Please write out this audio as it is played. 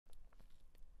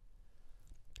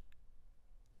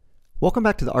Welcome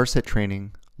back to the ARSET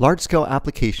training, large-scale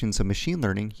applications of machine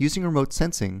learning using remote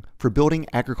sensing for building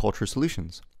agriculture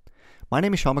solutions. My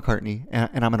name is Sean McCartney,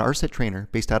 and I'm an ARSET trainer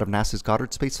based out of NASA's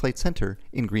Goddard Space Flight Center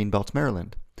in Greenbelt,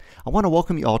 Maryland. I want to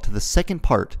welcome you all to the second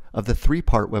part of the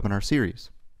three-part webinar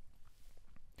series.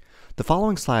 The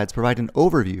following slides provide an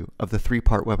overview of the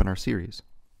three-part webinar series.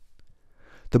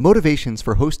 The motivations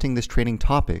for hosting this training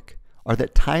topic are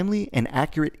that timely and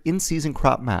accurate in-season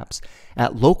crop maps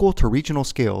at local to regional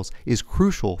scales is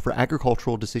crucial for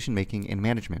agricultural decision-making and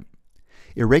management.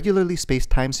 Irregularly spaced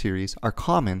time series are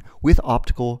common with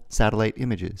optical satellite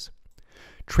images.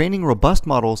 Training robust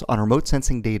models on remote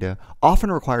sensing data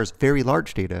often requires very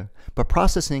large data, but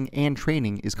processing and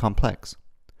training is complex.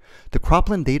 The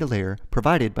cropland data layer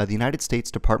provided by the United States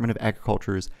Department of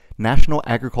Agriculture's National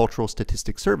Agricultural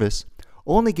Statistics Service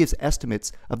only gives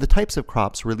estimates of the types of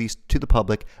crops released to the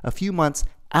public a few months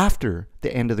after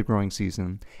the end of the growing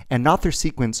season, and not their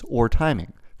sequence or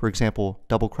timing, for example,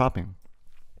 double cropping.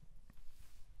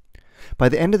 By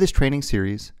the end of this training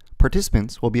series,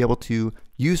 participants will be able to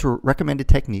use recommended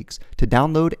techniques to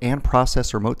download and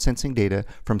process remote sensing data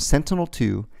from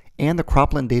Sentinel-2 and the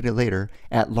cropland data layer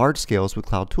at large scales with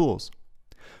cloud tools,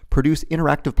 produce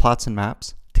interactive plots and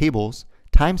maps, tables,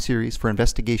 time series for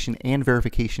investigation and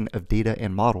verification of data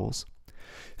and models,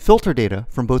 filter data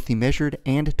from both the measured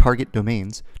and target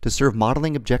domains to serve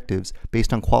modeling objectives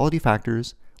based on quality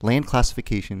factors, land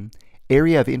classification,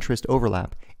 area of interest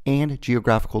overlap, and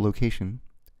geographical location,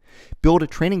 build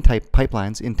training type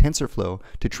pipelines in Tensorflow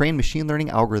to train machine learning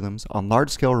algorithms on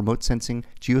large-scale remote sensing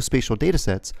geospatial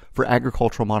datasets for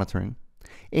agricultural monitoring,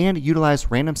 and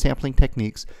utilize random sampling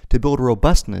techniques to build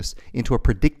robustness into a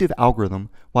predictive algorithm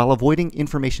while avoiding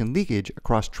information leakage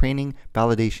across training,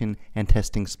 validation, and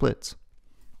testing splits.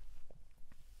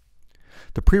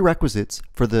 The prerequisites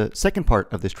for the second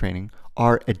part of this training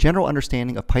are a general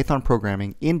understanding of Python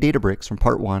programming in Databricks from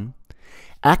Part 1,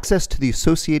 access to the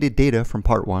associated data from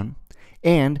Part 1,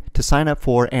 and to sign up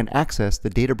for and access the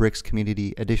Databricks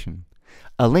Community Edition.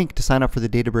 A link to sign up for the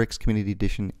Databricks Community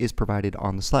Edition is provided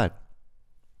on the slide.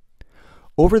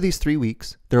 Over these 3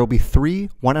 weeks, there will be 3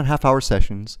 1.5-hour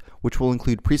sessions, which will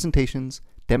include presentations,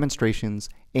 demonstrations,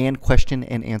 and question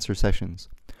and answer sessions.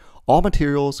 All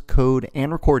materials, code,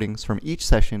 and recordings from each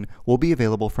session will be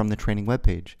available from the training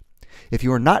webpage. If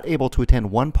you are not able to attend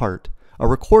one part, a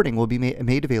recording will be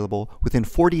made available within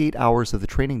 48 hours of the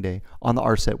training day on the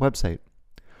ARSET website.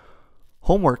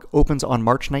 Homework opens on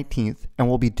March 19th and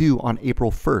will be due on April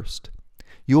 1st.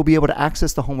 You will be able to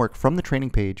access the homework from the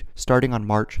training page starting on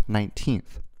March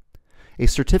 19th. A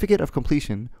certificate of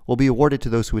completion will be awarded to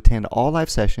those who attend all live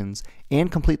sessions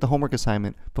and complete the homework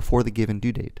assignment before the given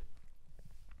due date.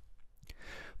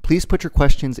 Please put your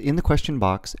questions in the question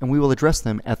box and we will address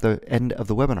them at the end of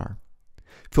the webinar.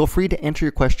 Feel free to enter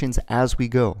your questions as we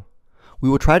go. We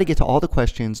will try to get to all the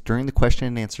questions during the question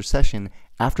and answer session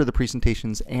after the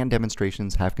presentations and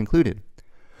demonstrations have concluded.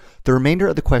 The remainder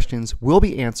of the questions will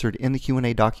be answered in the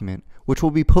Q&A document, which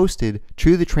will be posted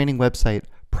to the training website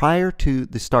prior to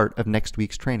the start of next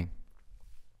week's training.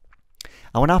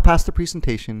 I will now pass the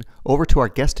presentation over to our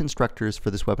guest instructors for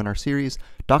this webinar series,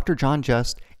 Dr. John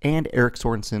Just and Erik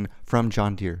Sorensen from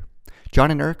John Deere.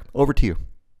 John and Erik, over to you.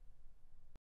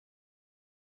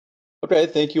 Okay,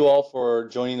 thank you all for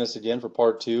joining us again for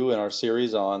part 2 in our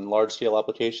series on large-scale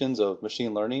applications of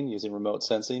machine learning using remote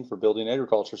sensing for building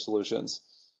agriculture solutions.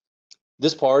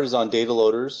 This part is on data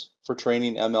loaders for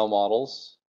training ML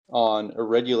models on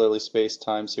irregularly spaced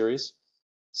time series.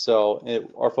 So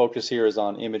our focus here is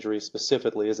on imagery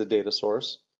specifically as a data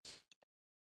source.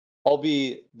 I'll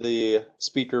be the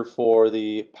speaker for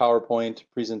the PowerPoint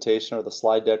presentation or the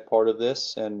slide deck part of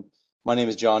this, and my name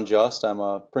is John Just. I'm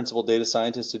a principal data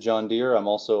scientist at John Deere. I'm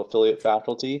also affiliate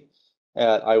faculty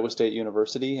at Iowa State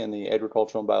University in the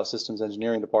Agricultural and Biosystems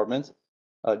Engineering Department.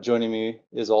 Joining me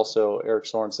is also Erik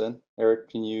Sorensen. Erik,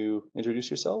 can you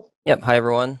introduce yourself? Yep. Hi,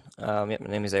 everyone. My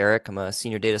name is Erik. I'm a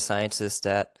senior data scientist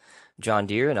at John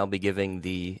Deere, and I'll be giving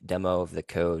the demo of the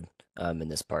code in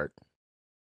this part.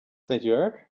 Thank you,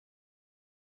 Erik.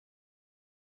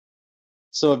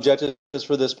 Some objectives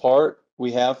for this part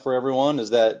we have for everyone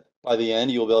is that by the end,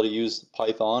 you'll be able to use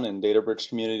Python and Databricks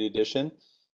Community Edition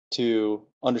to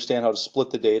understand how to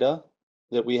split the data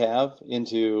that we have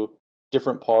into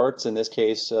different parts, in this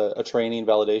case, a training,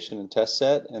 validation, and test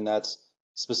set, and that's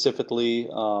specifically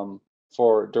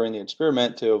for during the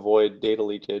experiment to avoid data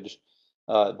leakage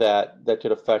that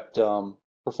could affect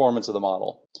performance of the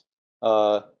model.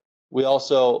 We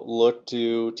also look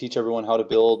to teach everyone how to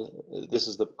build, this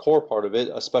is the core part of it,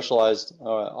 a specialized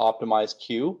optimized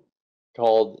queue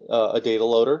called a data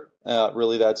loader.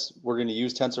 Really, we're going to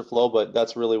use TensorFlow, but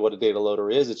that's really what a data loader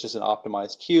is. It's just an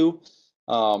optimized queue.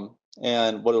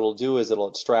 And what it'll do is it'll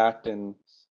extract and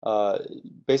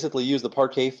basically use the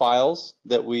Parquet files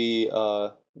that we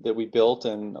built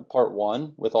in part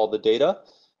 1 with all the data.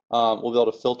 We'll be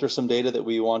able to filter some data that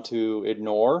we want to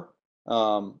ignore.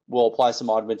 We'll apply some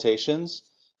augmentations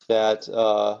that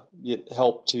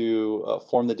help to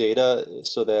form the data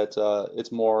so that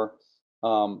it's more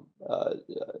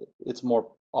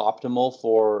optimal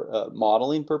for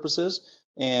modeling purposes.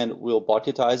 And we'll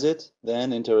bucketize it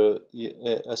then into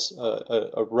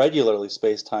a regularly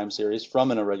spaced time series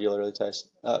from an irregularly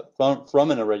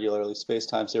spaced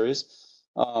time series.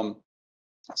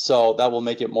 So that will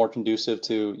make it more conducive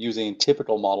to using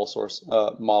typical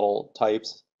model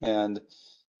types. And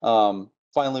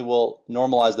finally, we'll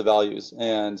normalize the values,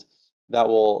 and that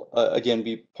will again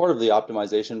be part of the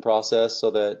optimization process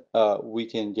so that we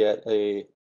can get a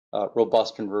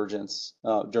robust convergence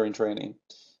during training.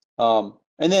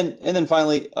 And then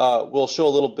finally, we'll show a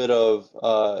little bit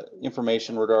of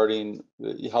information regarding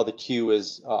how the queue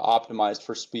is optimized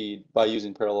for speed by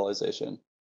using parallelization.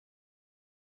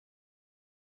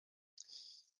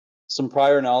 Some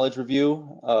prior knowledge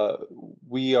review.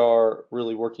 We are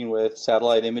really working with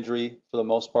satellite imagery for the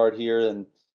most part here, and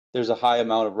there's a high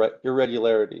amount of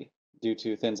irregularity due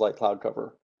to things like cloud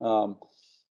cover.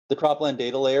 The cropland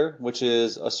data layer, which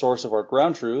is a source of our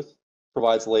ground truth,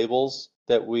 provides labels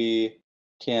that we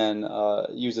can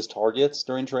use as targets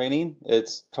during training.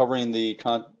 It's covering the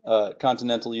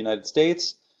continental United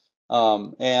States,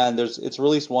 and it's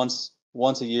released once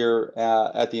a year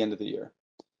at the end of the year.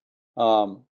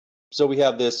 So we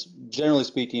have this, generally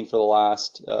speaking, for the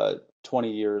last 20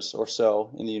 years or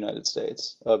so in the United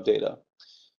States of data.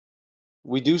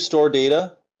 We do store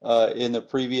data. In the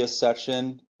previous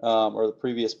section or the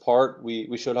previous part,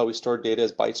 we showed how we stored data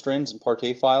as byte strings and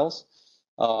Parquet files.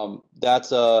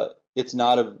 It's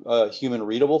not a human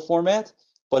readable format,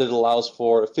 but it allows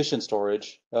for efficient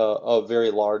storage of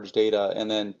very large data, and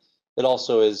then it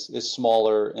also is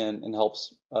smaller and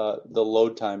helps the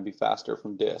load time be faster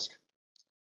from disk.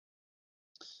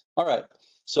 All right,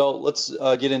 so let's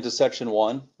get into section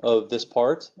 1 of this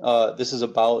part. This is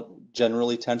about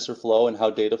generally TensorFlow and how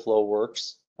data flow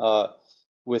works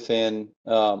within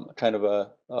kind of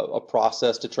a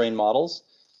process to train models.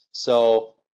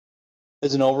 So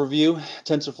as an overview,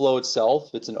 TensorFlow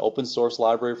itself, it's an open source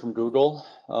library from Google.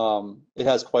 It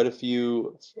has quite a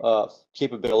few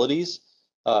capabilities.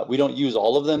 We don't use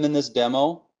all of them in this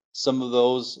demo. Some of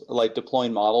those, like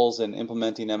deploying models and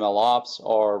implementing ML ops,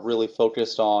 are really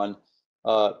focused on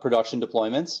production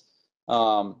deployments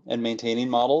and maintaining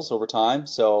models over time.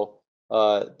 So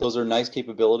those are nice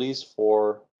capabilities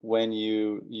for when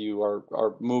you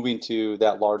are moving to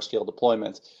that large scale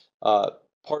deployment.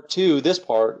 Part 2, this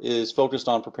part, is focused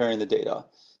on preparing the data.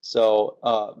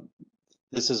 So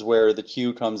this is where the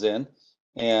queue comes in,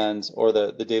 or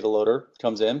the data loader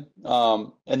comes in.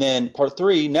 And then part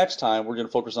 3, next time, we're going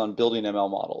to focus on building ML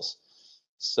models.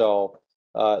 So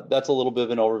that's a little bit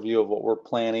of an overview of what we're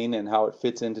planning and how it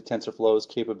fits into TensorFlow's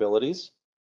capabilities.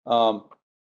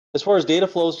 As far as data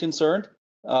flow is concerned,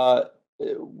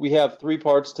 we have 3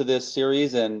 parts to this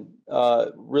series, and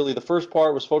really the first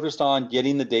part was focused on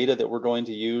getting the data that we're going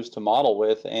to use to model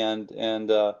with, and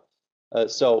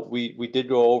so we did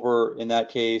go over, in that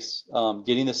case,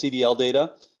 getting the CDL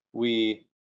data. We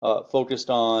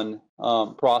focused on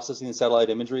processing the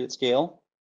satellite imagery at scale,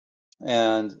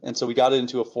 and so we got it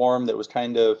into a form that was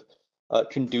kind of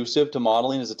conducive to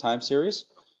modeling as a time series.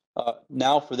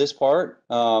 Now for this part,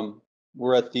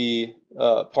 we're at the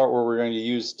part where we're going to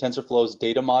use TensorFlow's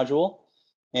data module,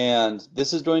 and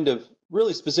this is going to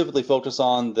really specifically focus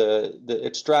on the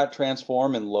extract,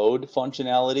 transform, and load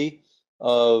functionality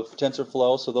of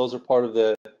TensorFlow. So those are part of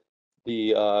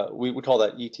we call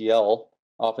that ETL,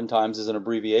 oftentimes as an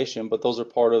abbreviation, but those are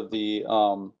part of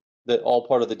all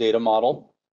part of the data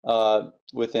model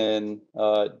within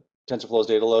TensorFlow's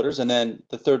data loaders. And then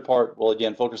the third part will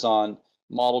again focus on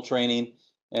model training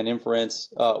and inference.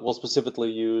 We'll specifically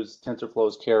use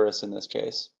TensorFlow's Keras in this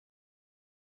case.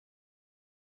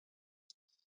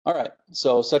 All right,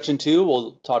 so section 2,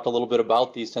 we'll talk a little bit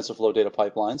about these TensorFlow data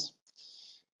pipelines.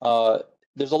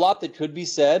 There's a lot that could be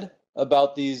said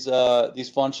about these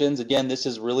functions. Again, this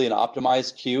is really an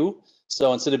optimized queue.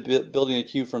 So instead of building a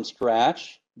queue from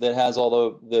scratch that has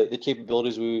all the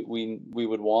capabilities we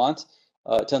would want,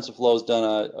 TensorFlow has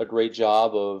done a great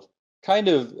job of kind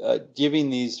of giving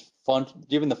the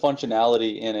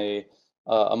functionality in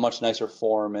a much nicer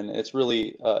form, and it's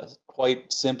really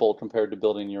quite simple compared to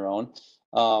building your own.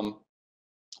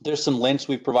 There's some links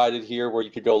we've provided here where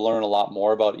you could go learn a lot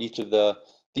more about each of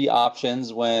the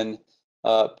options when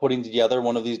putting together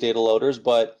one of these data loaders.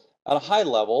 But at a high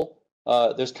level,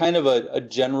 there's kind of a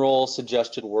general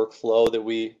suggested workflow that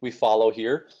we follow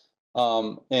here.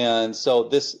 And so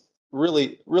this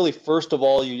really first of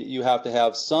all, you have to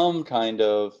have some kind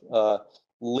of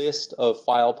list of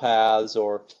file paths,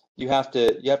 or you have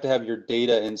to have your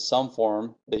data in some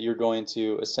form that you're going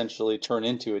to essentially turn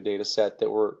into a data set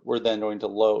that we're then going to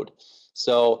load.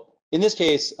 So in this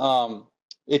case,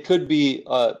 it could be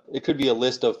a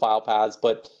list of file paths,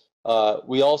 but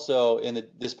we also in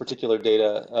this particular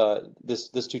data,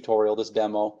 this tutorial, this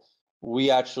demo, we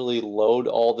actually load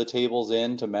all the tables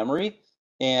into memory,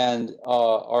 and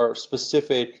our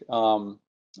specific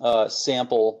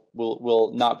sample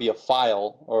will not be a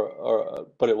file,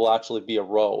 but it will actually be a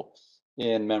row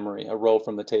in memory, a row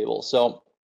from the table. So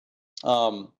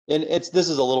and this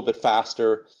is a little bit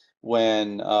faster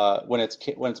when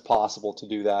it's possible to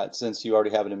do that, since you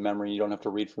already have it in memory, you don't have to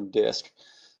read from disk.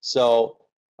 So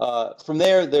from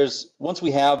there, once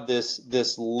we have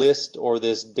this list or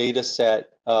this data set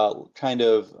kind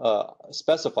of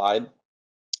specified,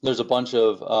 there's a bunch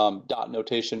of dot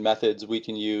notation methods we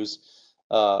can use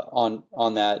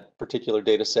on that particular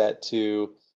data set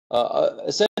to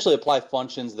essentially apply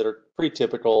functions that are pretty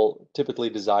typically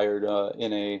desired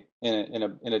in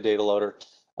a data loader.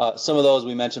 Some of those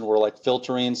we mentioned were like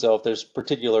filtering. So if there's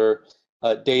particular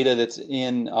data that's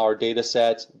in our data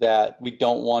set that we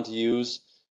don't want to use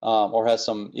or has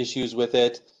some issues with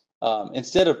it,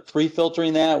 instead of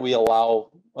pre-filtering that, we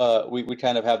allow we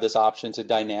kind of have this option to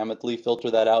dynamically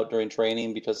filter that out during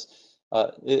training, because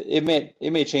it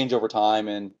may change over time,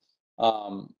 and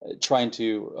trying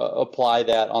to apply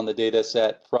that on the data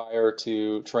set prior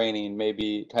to training may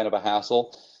be kind of a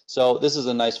hassle. So this is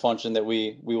a nice function that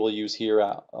we will use here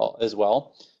as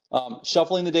well.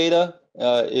 Shuffling the data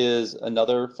is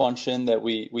another function that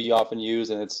we often use,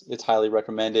 and it's highly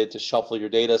recommended to shuffle your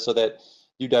data so that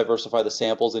you diversify the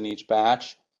samples in each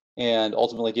batch and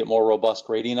ultimately get more robust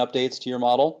gradient updates to your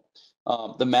model.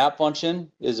 The map function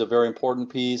is a very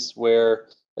important piece where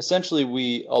essentially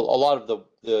a lot of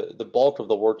the bulk of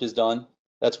the work is done.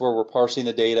 That's where we're parsing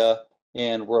the data,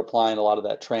 and we're applying a lot of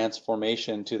that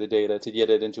transformation to the data to get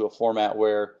it into a format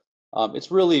where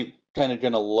it's really kind of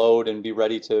going to load and be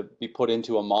ready to be put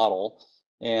into a model.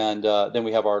 And then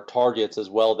we have our targets as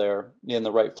well there in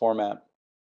the right format.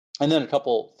 And then a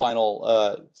couple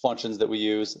final functions that we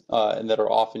use and that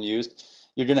are often used.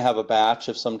 You're going to have a batch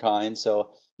of some kind,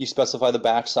 so you specify the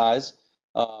batch size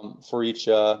for each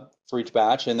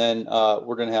batch, and then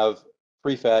we're going to have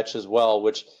prefetch as well,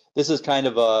 which this is kind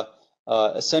of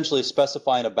essentially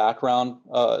specifying a background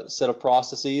set of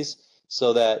processes,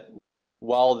 so that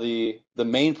while the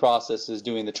main process is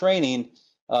doing the training,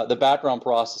 the background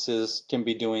processes can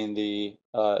be doing the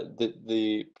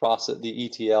process, the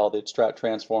ETL, the extract,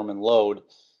 transform, and load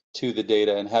to the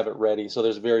data and have it ready. So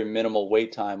there's very minimal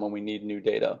wait time when we need new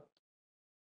data.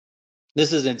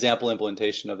 This is an example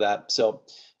implementation of that. So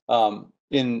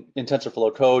in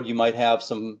TensorFlow code, you might have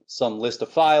some list of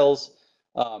files.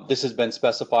 This has been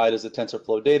specified as a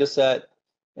TensorFlow data set,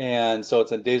 and so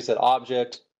it's a data set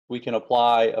object. We can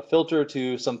apply a filter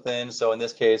to something. So in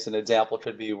this case, an example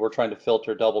could be we're trying to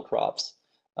filter double crops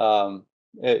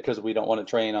because we don't want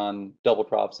to train on double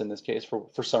crops in this case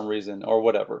for some reason or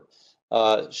whatever.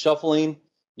 Shuffling,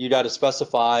 you got to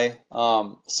specify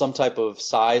some type of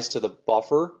size to the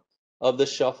buffer of the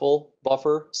shuffle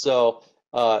buffer. So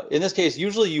in this case,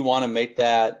 usually you want to make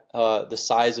that the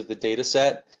size of the data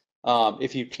set.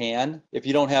 If you can. If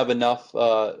you don't have enough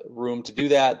room to do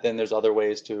that, then there's other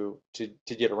ways to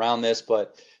get around this.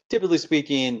 But typically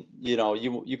speaking,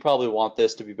 you probably want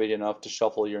this to be big enough to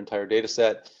shuffle your entire data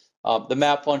set. The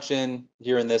map function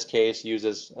here in this case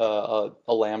uses a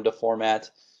lambda format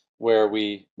where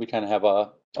we kind of have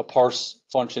a parse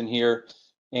function here,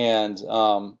 and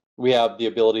we have the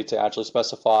ability to actually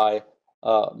specify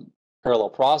parallel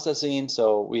processing.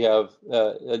 So we have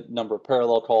a number of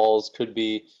parallel calls.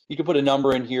 You could put a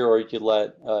number in here, or you could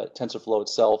let TensorFlow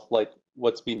itself, like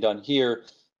what's being done here,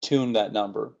 tune that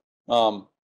number.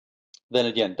 Then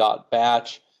again, dot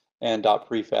batch and dot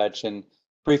prefetch, and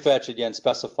prefetch again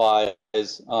specifies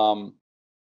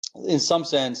in some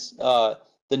sense the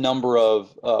number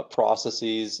of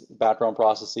background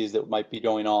processes that might be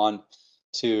going on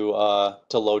to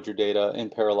load your data in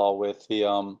parallel with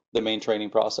the main training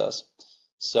process.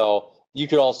 So you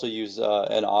could also use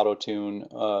an auto tune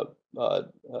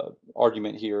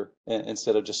argument here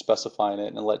instead of just specifying it,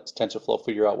 and let TensorFlow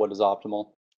figure out what is optimal.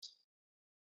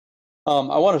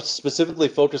 I want to specifically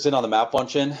focus in on the map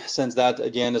function, since that,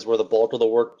 again, is where the bulk of the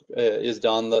work is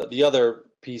done. The other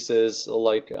pieces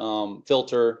like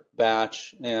filter,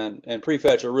 batch, and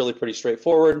prefetch are really pretty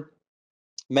straightforward.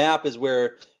 Map is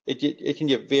where it can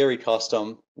get very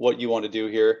custom what you want to do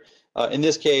here. In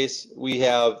this case, we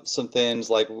have some things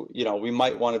like, we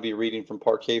might want to be reading from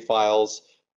Parquet files.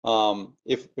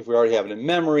 If we already have it in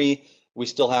memory, we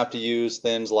still have to use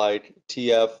things like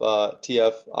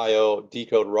TF-IO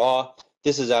decode raw.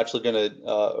 This is actually going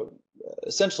to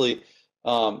essentially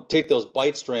take those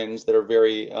byte strings that are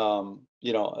very,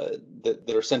 that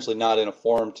are essentially not in a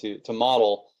form to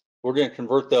model. We're going to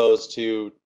convert those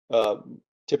to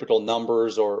typical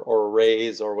numbers or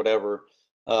arrays or whatever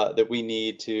that we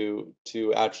need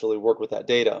to actually work with that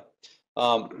data.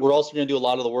 We're also going to do a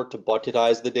lot of the work to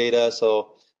bucketize the data.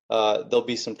 So there'll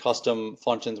be some custom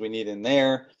functions we need in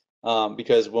there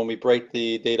because when we break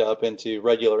the data up into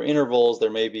regular intervals,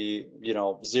 there may be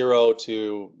 0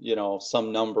 to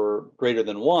some number greater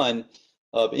than 1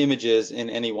 of images in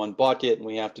any one bucket, and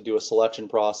we have to do a selection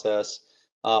process.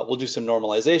 We'll do some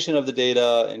normalization of the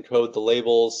data, encode the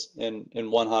labels in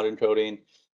one-hot encoding.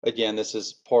 Again, this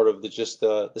is part of just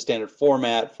the standard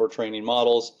format for training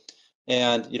models,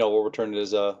 and we'll return it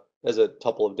as a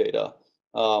tuple of data.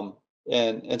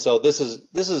 And so this is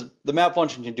the map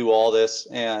function can do all this,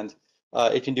 and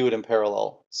it can do it in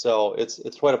parallel. So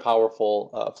it's quite a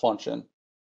powerful function.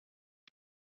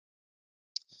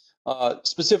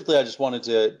 Specifically, I just wanted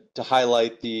to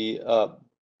highlight the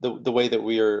way that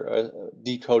we are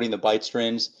decoding the byte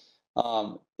strings.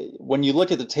 When you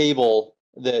look at the table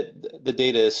that the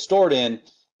data is stored in,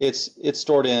 it's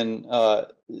stored in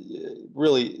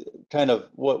really kind of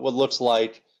what looks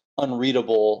like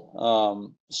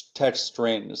unreadable text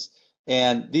strings.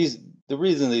 And the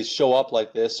reason these show up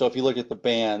like this, so if you look at the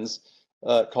bands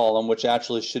column, which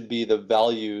actually should be the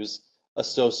values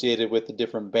associated with the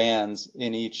different bands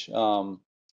in each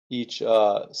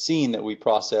scene that we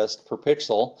processed per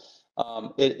pixel,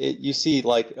 you see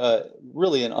like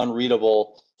really an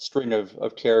unreadable string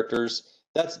of characters.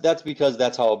 That's because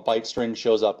that's how a byte string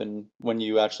shows up when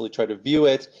you actually try to view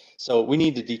it. So we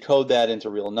need to decode that into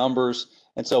real numbers.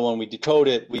 And so when we decode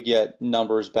it, we get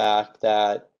numbers back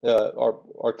that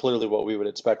are clearly what we would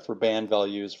expect for band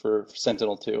values for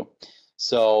Sentinel-2.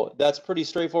 So that's pretty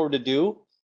straightforward to do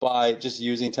by just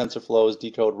using TensorFlow's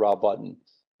decode raw button,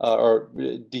 or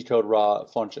decode raw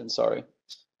function, sorry.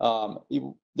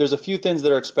 There's a few things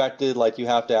that are expected, like you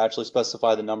have to actually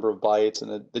specify the number of bytes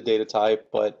and the data type,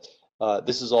 but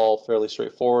this is all fairly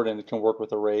straightforward, and it can work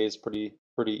with arrays pretty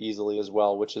easily as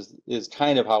well, which is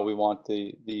kind of how we want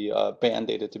the band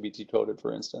data to be decoded,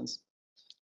 for instance.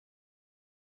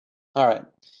 All right.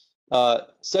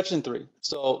 Section 3.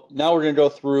 So now we're going to go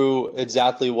through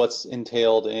exactly what's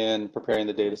entailed in preparing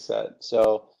the data set.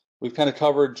 So we've kind of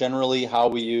covered generally how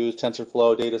we use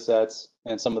TensorFlow data sets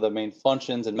and some of the main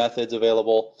functions and methods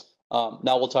available.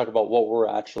 Now we'll talk about what we're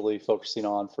actually focusing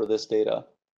on for this data.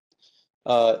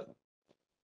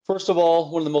 First of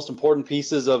all, one of the most important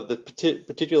pieces of the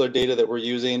particular data that we're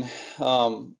using,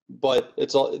 but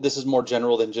this is more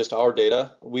general than just our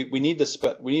data. We need to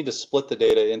split the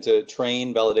data into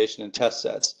train, validation, and test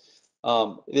sets.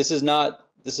 This is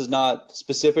not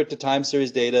specific to time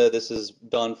series data. This is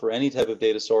done for any type of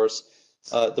data source.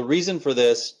 The reason for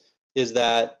this is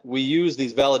that we use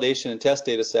these validation and test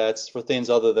data sets for things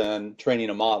other than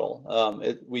training a model.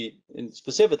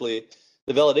 Specifically,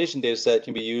 the validation data set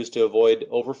can be used to avoid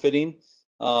overfitting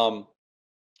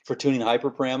for tuning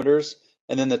hyperparameters,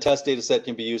 and then the test data set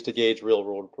can be used to gauge real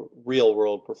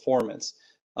world performance.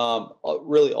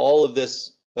 Really, all of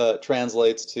this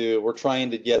translates to we're trying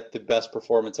to get the best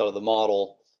performance out of the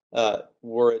model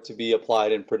were it to be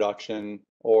applied in production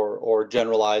or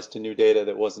generalized to new data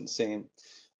that wasn't seen.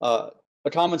 A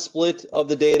common split of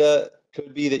the data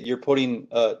could be that you're putting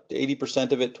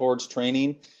 80% of it towards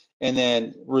training, and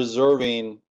then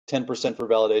reserving 10% for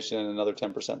validation and another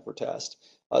 10% for test.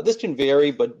 This can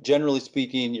vary, but generally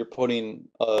speaking, you're putting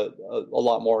a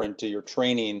lot more into your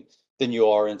training than you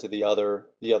are into the other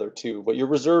two. But you're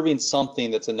reserving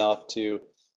something that's enough to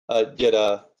get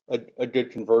a good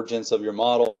convergence of your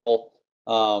model,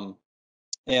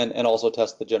 and also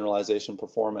test the generalization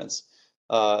performance.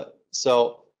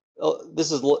 So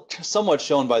this is somewhat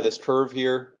shown by this curve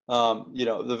here.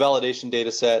 The validation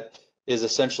data set is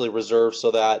essentially reserved so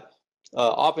that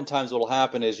oftentimes what will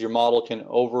happen is your model can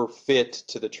overfit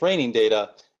to the training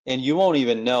data, and you won't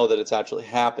even know that it's actually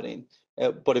happening.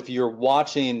 But if you're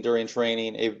watching during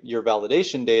training your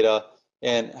validation data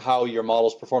and how your model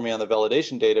is performing on the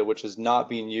validation data, which is not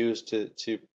being used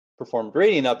to perform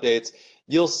gradient updates,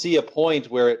 you'll see a point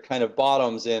where it kind of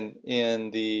bottoms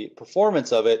in the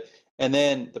performance of it, and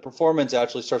then the performance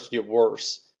actually starts to get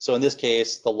worse. So in this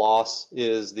case, the loss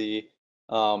is the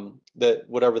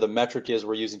whatever the metric is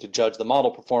we're using to judge the model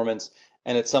performance,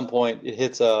 and at some point it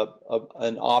hits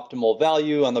an optimal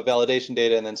value on the validation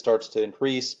data and then starts to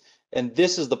increase. And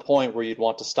this is the point where you'd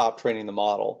want to stop training the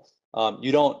model.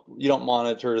 You don't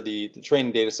monitor the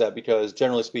training data set, because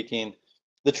generally speaking,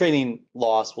 the training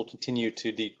loss will continue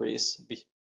to decrease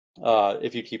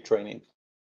if you keep training.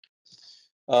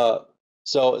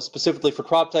 So specifically for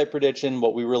crop type prediction,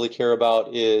 what we really care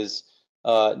about is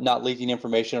not leaking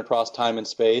information across time and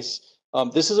space.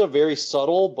 This is a very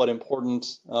subtle but important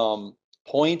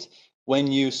point.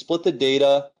 When you split the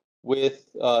data with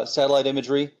satellite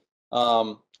imagery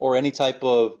or any type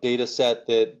of data set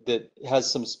that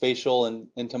has some spatial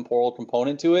and temporal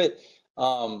component to it,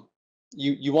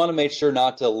 you want to make sure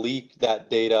not to leak that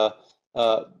data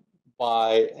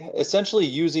by essentially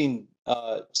using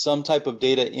some type of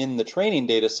data in the training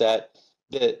data set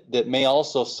that may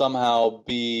also somehow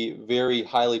be very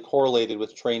highly correlated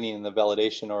with training in the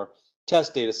validation or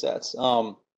test data sets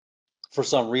for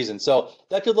some reason. So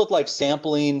that could look like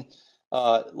sampling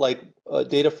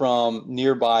data from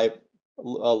nearby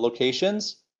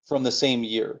locations from the same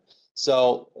year.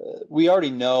 So we already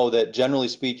know that generally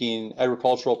speaking,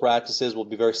 agricultural practices will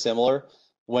be very similar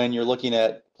when you're looking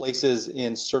at places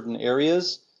in certain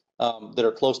areas that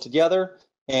are close together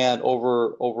and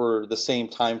over the same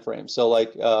time frame. So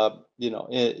like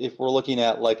if we're looking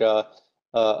at like a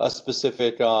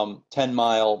specific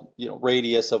 10-mile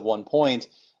radius of one point,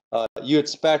 you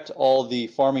expect all the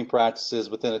farming practices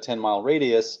within a 10-mile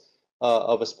radius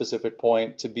of a specific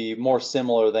point to be more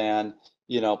similar than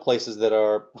places that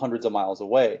are hundreds of miles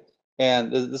away.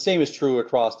 And the same is true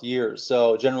across years.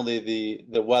 So generally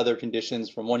the weather conditions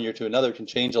from one year to another can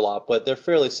change a lot, but they're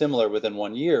fairly similar within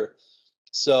 1 year.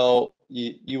 So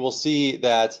you will see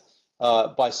that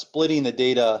by splitting the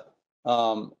data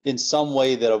in some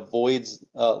way that avoids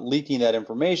leaking that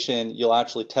information, you'll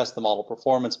actually test the model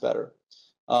performance better.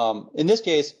 In this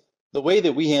case, the way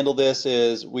that we handle this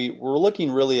is we're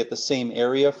looking really at the same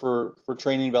area for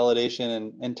training,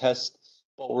 validation, and test,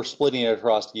 but we're splitting it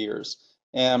across years.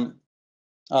 And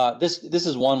this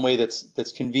is one way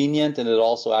that's convenient, and it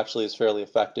also actually is fairly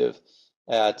effective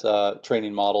at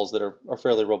training models that are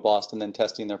fairly robust and then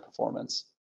testing their performance.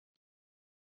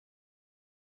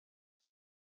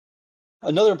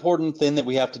 Another important thing that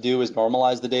we have to do is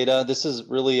normalize the data. This is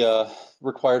really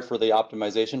required for the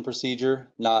optimization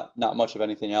procedure, not much of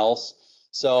anything else.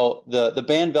 So the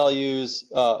band values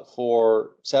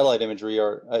for satellite imagery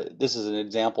are, this is an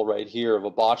example right here of a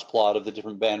box plot of the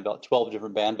different 12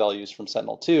 different band values from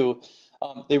Sentinel-2.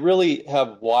 They really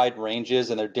have wide ranges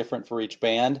and they're different for each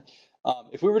band.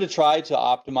 If we were to try to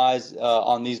optimize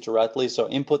on these directly, so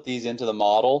input these into the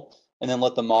model and then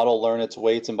let the model learn its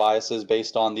weights and biases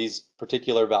based on these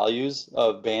particular values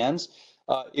of bands,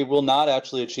 it will not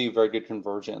actually achieve very good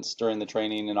convergence during the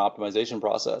training and optimization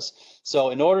process. So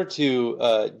in order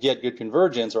to get good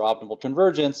convergence or optimal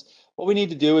convergence, what we need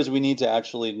to do is we need to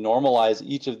actually normalize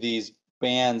each of these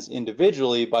bands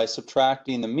individually by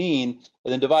subtracting the mean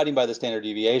and then dividing by the standard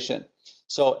deviation.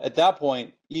 So at that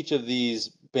point, each of these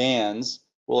bands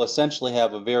will essentially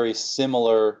have a very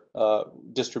similar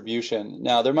distribution.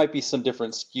 Now, there might be some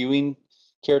different skewing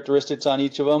characteristics on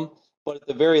each of them, but at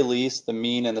the very least, the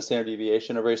mean and the standard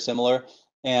deviation are very similar,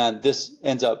 and this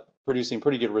ends up producing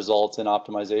pretty good results in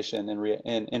optimization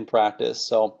in practice.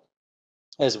 So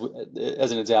as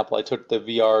an example, I took the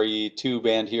VRE2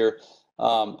 band here,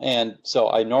 and so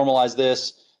I normalized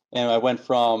this, and I went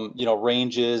from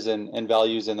ranges and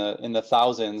values in the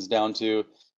thousands down to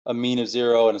a mean of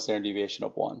 0 and a standard deviation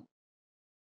of 1.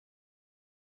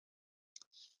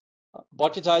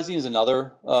 Bucketizing is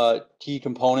another key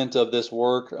component of this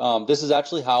work. This is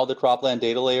actually how the cropland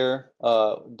data layer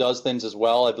does things as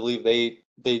well. I believe they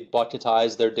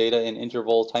bucketize their data in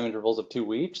time intervals of 2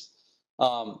 weeks.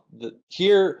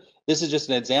 Here, this is just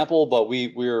an example, but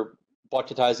we're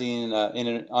bucketizing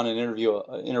on an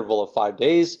interval of 5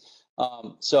 days.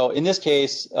 So in this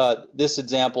case, this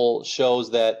example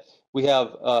shows that we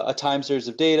have a time series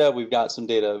of data. We've got some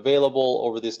data available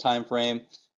over this time frame.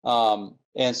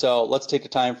 And so let's take a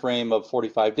time frame of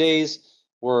 45 days.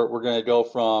 We're going to go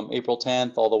from April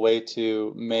 10th all the way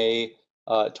to May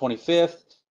 25th.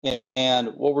 And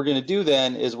what we're going to do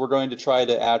then is we're going to try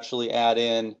to actually add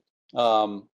in,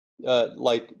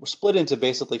 we're split into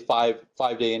basically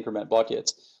five-day increment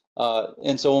buckets.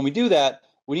 And so when we do that,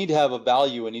 we need to have a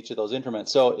value in each of those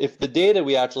increments. So if the data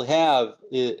we actually have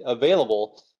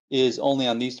available is only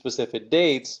on these specific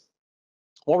dates,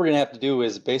 what we're going to have to do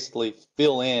is basically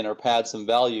fill in or pad some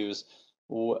values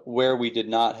where we did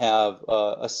not have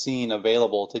a scene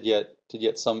available to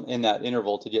get some in that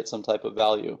interval to get some type of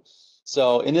value.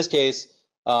 So in this case,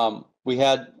 we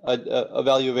had a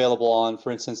value available on,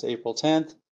 for instance, April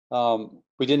 10th.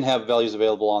 We didn't have values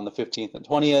available on the 15th and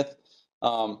 20th.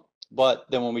 But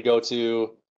then when we go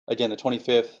to, again, the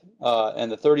 25th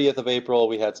and the 30th of April,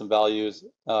 we had some values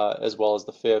as well as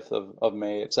the 5th of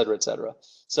May, et cetera, et cetera.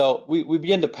 So we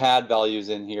begin to pad values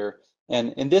in here.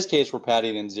 And in this case, we're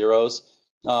padding in zeros.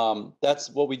 That's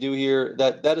what we do here.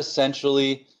 That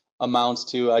essentially amounts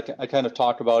to, I kind of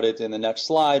talk about it in the next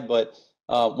slide, but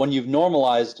when you've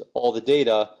normalized all the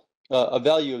data, a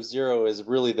value of 0 is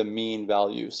really the mean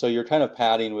value. So you're kind of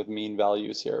padding with mean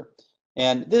values here.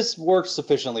 And this works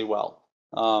sufficiently well.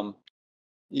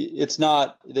 There's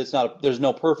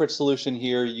no perfect solution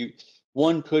here.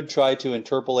 One could try to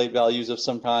interpolate values of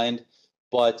some kind,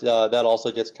 but that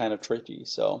also gets kind of tricky.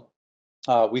 So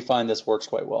we find this works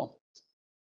quite well.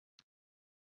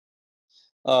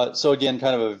 So again,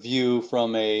 kind of a view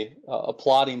from a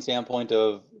plotting standpoint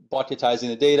of bucketizing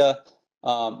the data.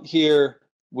 Here,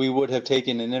 we would have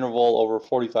taken an interval over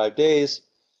 45 days,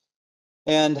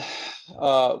 and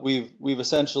we've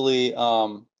essentially,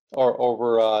 or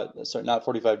over, sorry, not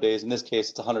 45 days. In this case,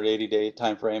 it's a 180-day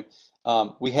time frame.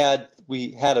 We had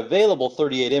available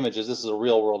 38 images. This is a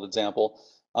real-world example.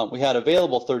 We had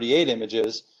available 38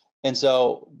 images, and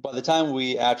so by the time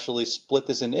we actually split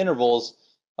this into intervals,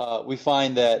 we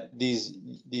find that these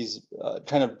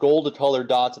kind of gold-colored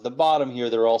dots at the bottom here,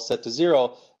 they're all set to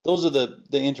 0. Those are the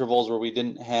intervals where we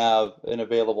didn't have an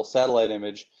available satellite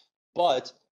image.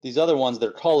 But these other ones that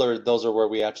are colored, those are where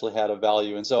we actually had a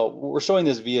value. And so we're showing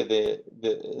this via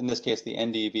in this case, the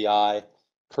NDVI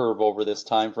curve over this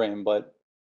time frame. But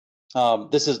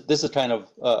this is kind of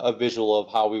a visual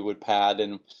of how we would pad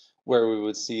and where we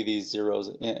would see these zeros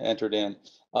entered in.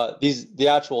 The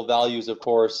actual values, of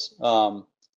course,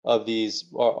 of these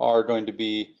are going to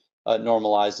be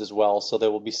normalized as well. So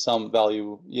there will be some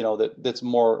value, that's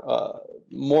more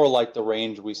like the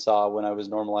range we saw when I was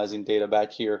normalizing data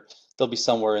back here. They'll be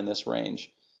somewhere in this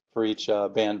range for each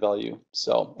band value.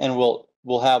 So, and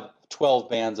we'll have 12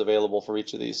 bands available for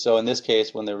each of these. So in this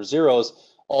case, when there were zeros,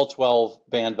 all 12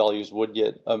 band values would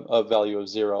get a value of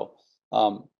 0.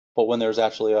 But when there's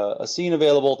actually a scene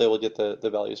available, they will get the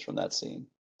values from that scene.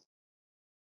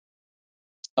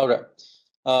 Okay.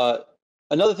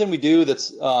 Another thing we do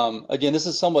that's, again, this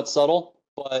is somewhat subtle,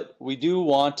 but we do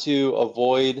want to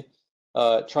avoid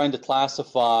trying to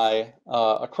classify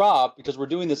a crop because we're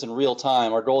doing this in real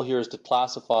time. Our goal here is to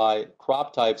classify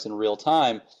crop types in real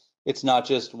time. It's not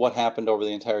just what happened over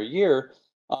the entire year.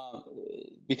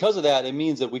 Because of that, it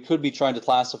means that we could be trying to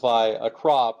classify a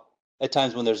crop at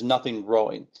times when there's nothing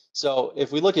growing. So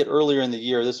if we look at earlier in the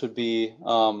year, this would be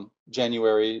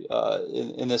January,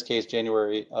 in this case,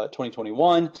 January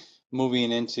 2021,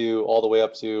 moving into all the way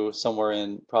up to somewhere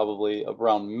in probably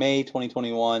around May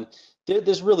 2021.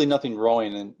 There's really nothing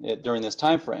growing during this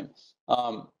time frame.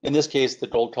 In this case, the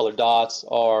gold-colored dots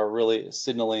are really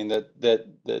signaling that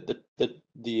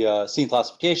the scene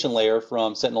classification layer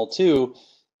from Sentinel-2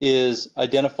 is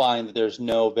identifying that there's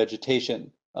no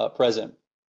vegetation present.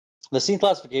 The scene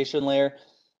classification layer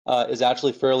is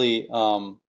actually fairly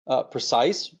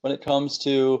precise when it comes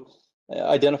to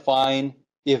identifying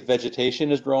if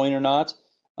vegetation is growing or not.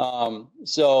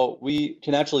 So we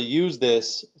can actually use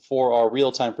this for our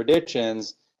real-time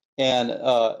predictions and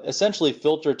essentially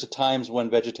filter to times when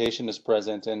vegetation is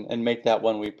present and make that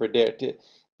when we predict.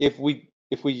 If we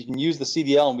can use the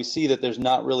CDL and we see that there's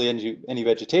not really any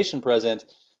vegetation present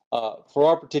for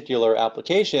our particular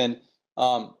application,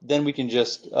 then we can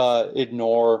just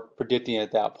ignore predicting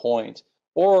at that point.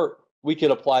 Or we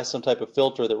could apply some type of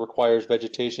filter that requires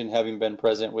vegetation having been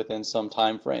present within some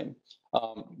time frame.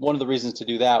 One of the reasons to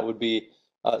do that would be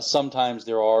sometimes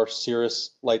there are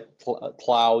cirrus-like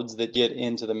clouds that get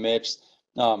into the mix.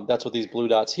 That's what these blue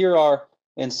dots here are.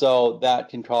 And so that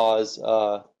can cause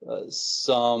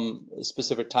some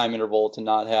specific time interval to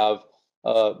not have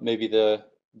maybe the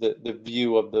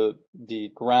view of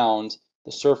the ground,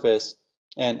 the surface,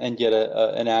 and get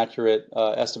an accurate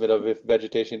estimate of if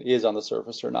vegetation is on the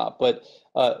surface or not. But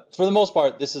for the most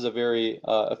part, this is a very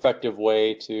effective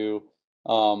way to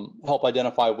help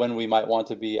identify when we might want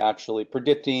to be actually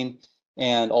predicting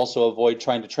and also avoid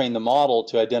trying to train the model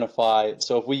to identify.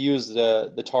 So if we use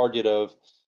the target of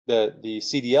the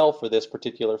CDL for this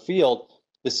particular field,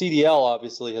 the CDL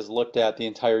obviously has looked at the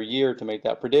entire year to make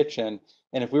that prediction.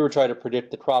 And if we were trying to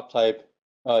predict the crop type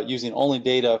using only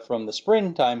data from the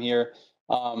springtime here,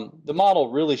 the model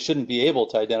really shouldn't be able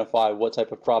to identify what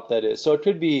type of crop that is. So it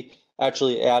could be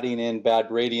actually adding in bad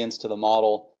gradients to the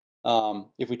model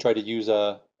if we try to use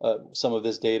some of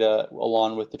this data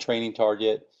along with the training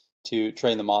target to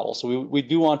train the model. So we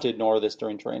do want to ignore this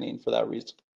during training for that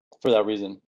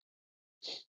reason.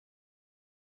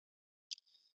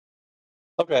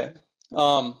 Okay.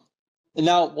 And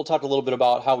now we'll talk a little bit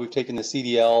about how we've taken the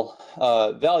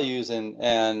CDL values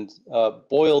and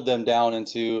boiled them down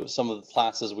into some of the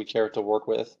classes we care to work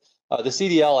with. The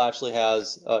CDL actually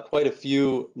has quite a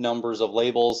few numbers of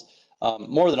labels,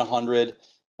 more than 100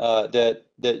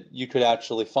 that you could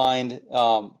actually find,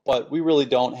 but we really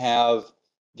don't have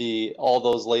all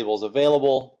those labels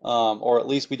available, or at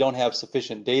least we don't have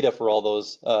sufficient data for all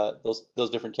those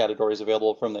different categories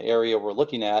available from the area we're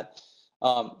looking at.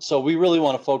 So we really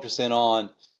want to focus in on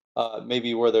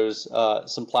maybe where there's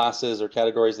some classes or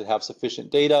categories that have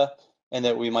sufficient data and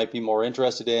that we might be more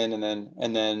interested in,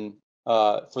 and then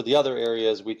for the other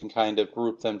areas we can kind of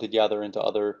group them together into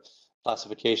other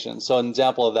classifications. So an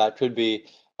example of that could be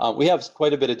we have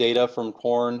quite a bit of data from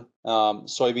corn,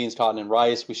 soybeans, cotton, and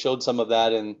rice. We showed some of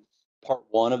that in part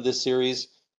 1 of this series,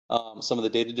 some of the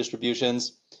data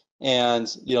distributions, and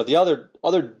the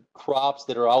other crops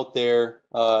that are out there,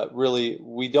 really,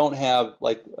 we don't have,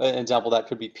 like an example that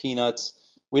could be peanuts.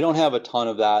 We don't have a ton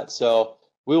of that, so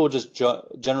we will just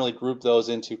generally group those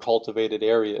into cultivated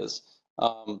areas.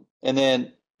 And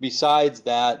then besides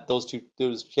that, those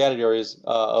categories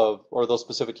or those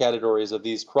specific categories of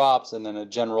these crops, and then a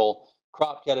general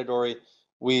crop category,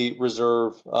 we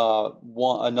reserve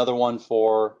another one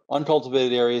for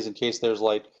uncultivated areas in case there's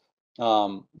like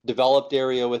developed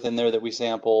area within there that we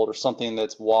sampled, or something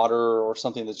that's water, or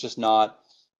something that's just not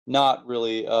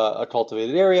really a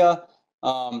cultivated area.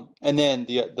 And then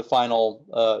the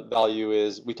final value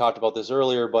is, we talked about this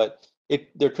earlier, but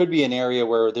there could be an area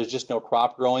where there's just no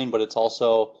crop growing, but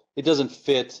it doesn't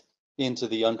fit into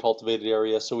the uncultivated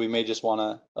area, so we may just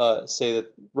want to say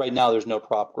that right now there's no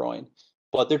crop growing,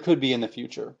 but there could be in the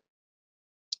future.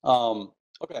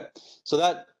 Okay, so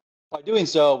that by doing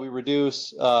so, we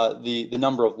reduce the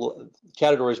number of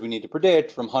categories we need to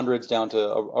predict from hundreds down to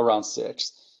around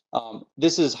 6.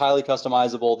 This is highly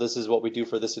customizable. This is what we do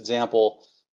for this example,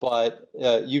 but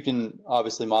you can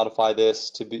obviously modify this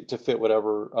to fit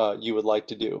whatever you would like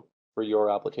to do for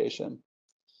your application.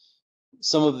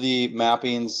 Some of the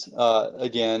mappings,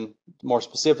 again, more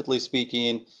specifically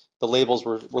speaking, the labels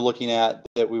we're looking at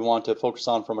that we want to focus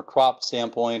on from a crop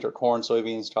standpoint are corn,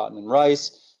 soybeans, cotton, and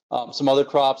rice. Some other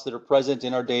crops that are present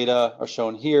in our data are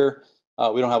shown here.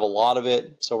 We don't have a lot of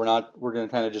it, so we're going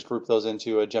to kind of just group those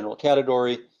into a general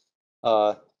category.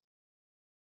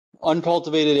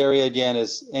 Uncultivated area, again,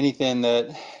 is anything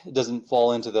that doesn't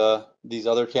fall into these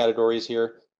other categories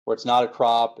here, where it's not a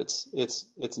crop,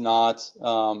 it's not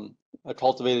a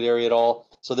cultivated area at all.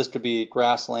 So this could be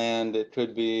grassland, it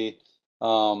could be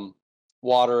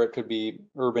water, it could be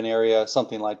urban area,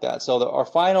 something like that. So our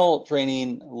final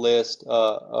training list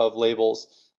of labels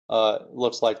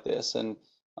looks like this, and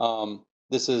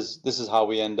this is how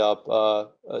we end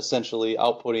up essentially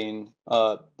outputting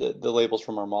the labels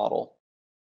from our model.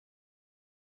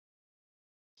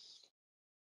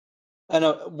 And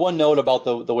one note about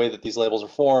the way that these labels are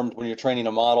formed when you're training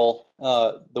a model,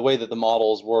 the way that the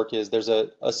models work is there's a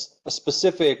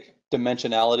specific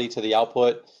dimensionality to the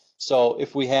output. So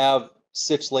if we have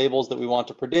 6 labels that we want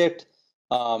to predict,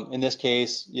 in this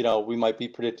case, we might be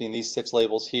predicting these 6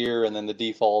 labels here, and then the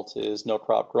default is no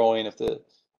crop growing if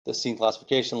the scene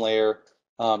classification layer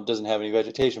doesn't have any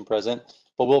vegetation present.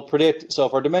 But we'll predict, so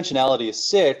if our dimensionality is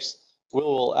 6, we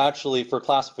will actually, for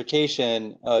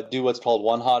classification, do what's called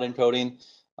one-hot encoding.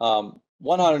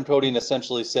 One-hot encoding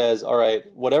essentially says, all right,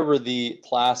 whatever the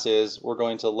class is, we're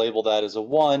going to label that as a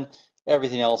 1.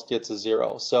 Everything else gets a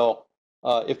 0. So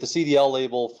if the CDL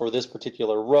label for this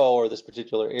particular row or this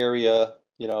particular area,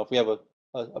 if we have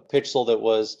a pixel that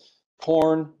was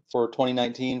corn for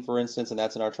 2019, for instance, and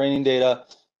that's in our training data,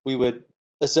 we would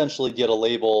essentially get a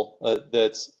label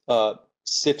that's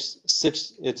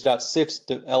it's got 6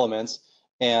 elements,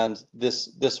 and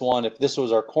this one, if this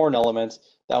was our corn element,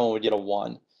 that one would get a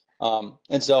 1.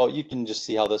 And so you can just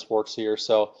see how this works here.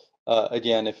 So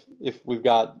again, if we've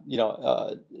got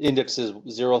indexes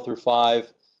 0 through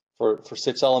 5 for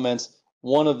 6 elements,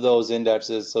 one of those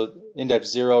indexes, so index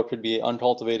 0 could be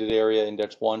uncultivated area,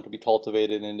 index 1 could be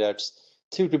cultivated, index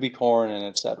 2 could be corn, and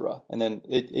etc. And then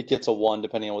it gets a 1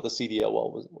 depending on what the CDL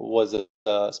was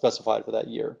specified for that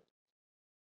year.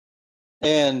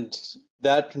 And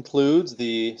that concludes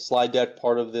the slide deck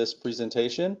part of this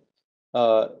presentation.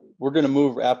 We're going to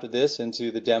move after this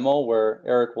into the demo, where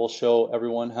Erik will show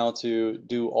everyone how to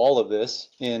do all of this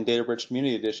in DataBridge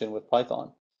Community Edition with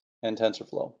Python and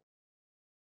TensorFlow.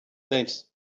 Thanks.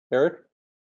 Erik?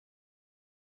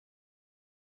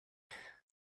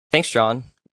 Thanks, John.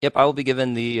 Yep, I will be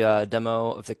given the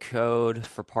demo of the code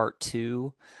for part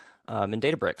 2 in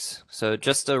Databricks. So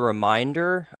just a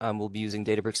reminder, we'll be using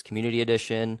Databricks Community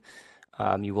Edition.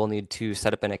 You will need to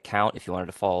set up an account if you wanted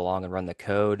to follow along and run the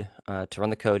code. To run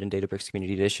the code in Databricks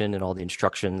Community Edition, and all the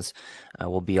instructions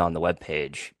will be on the web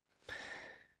page.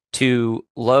 To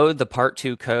load the part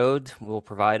 2 code, we'll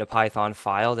provide a Python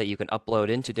file that you can upload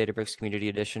into Databricks Community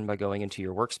Edition by going into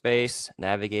your workspace,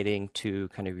 navigating to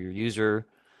kind of your user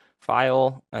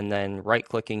file, and then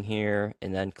right-clicking here,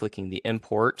 and then clicking the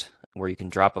import, where you can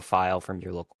drop a file from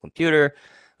your local computer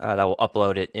that will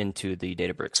upload it into the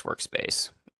Databricks workspace.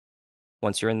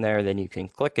 Once you're in there, then you can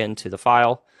click into the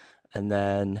file, and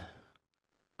then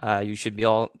you should be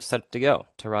all set to go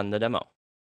to run the demo.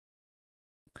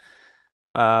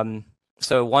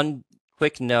 So one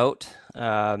quick note,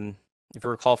 if you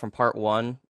recall from part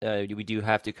 1, we do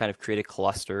have to kind of create a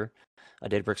cluster, a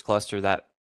Databricks cluster that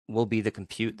will be the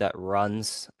compute that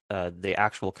runs the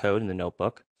actual code in the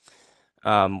notebook.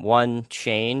 One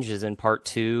change is in part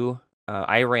 2,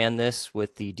 I ran this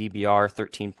with the DBR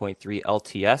 13.3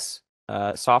 LTS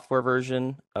software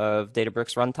version of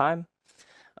Databricks Runtime.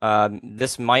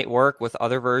 This might work with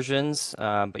other versions,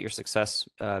 but your success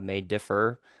may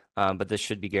differ. But this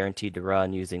should be guaranteed to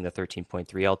run using the 13.3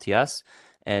 LTS.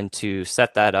 And to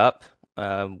set that up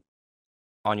on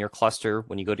your cluster,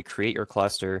 when you go to create your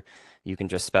cluster, you can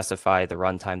just specify the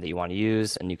runtime that you want to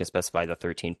use, and you can specify the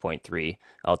 13.3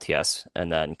 LTS,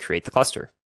 and then create the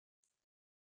cluster.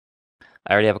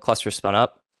 I already have a cluster spun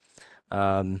up,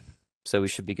 so we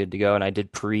should be good to go. And I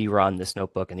did pre-run this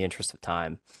notebook in the interest of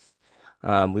time.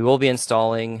 We will be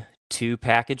installing 2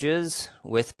 packages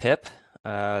with pip.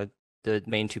 The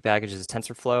main 2 packages is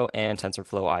Tensorflow and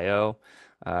Tensorflow IO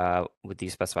with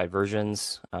these specified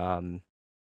versions.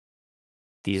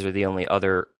 These are the only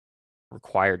other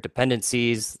required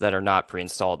dependencies that are not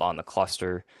pre-installed on the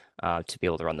cluster to be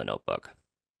able to run the notebook.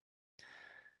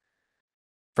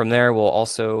 From there, we'll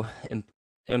also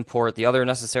import the other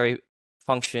necessary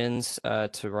functions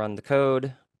to run the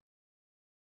code.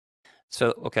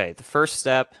 So, okay, the first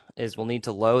step is we'll need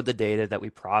to load the data that we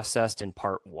processed in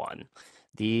part 1.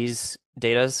 These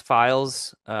data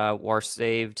files were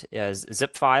saved as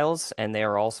zip files, and they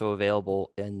are also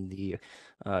available in the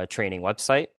training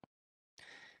website.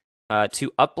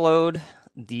 To upload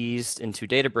these into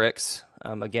Databricks,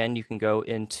 again, you can go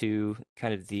into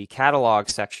kind of the catalog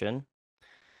section,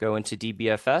 go into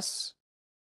DBFS,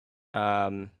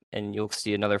 and you'll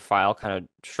see another file kind of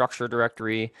structure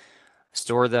directory,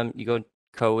 store them. You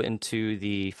go into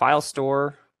the file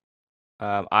store.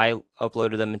 I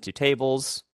uploaded them into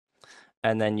tables,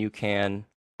 and then you can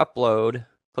upload,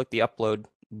 click the upload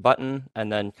button,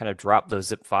 and then kind of drop those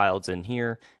zip files in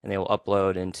here, and they will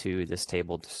upload into this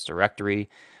table directory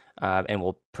and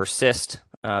will persist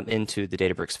into the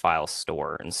Databricks file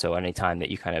store. And so anytime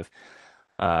that you kind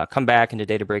of come back into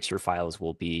Databricks, your files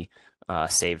will be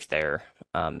saved there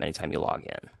anytime you log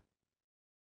in.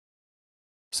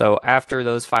 So after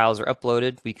those files are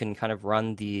uploaded, we can kind of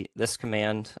run this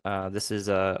command. This is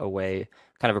a way,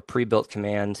 kind of a pre-built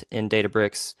command in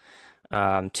Databricks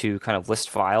to kind of list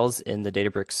files in the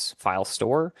Databricks file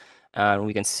store. And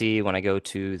we can see when I go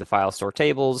to the file store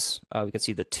tables, we can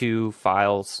see the 2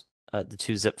 files, the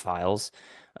 2 zip files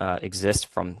exist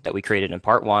that we created in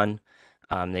part 1.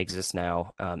 They exist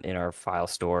now in our file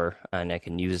store, and I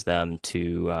can use them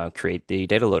to create the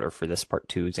data loader for this part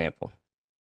 2 example.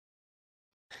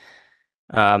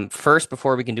 First,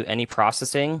 before we can do any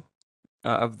processing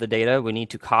of the data, we need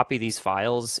to copy these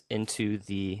files into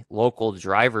the local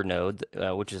driver node,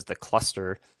 which is the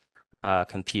cluster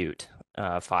compute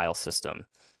file system.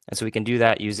 And so we can do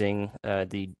that using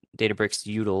the Databricks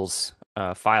utils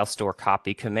file store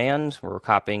copy command, where we're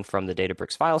copying from the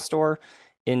Databricks file store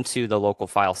into the local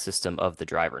file system of the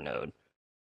driver node.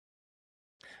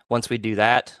 Once we do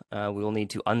that, we will need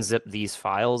to unzip these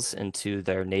files into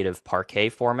their native Parquet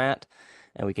format.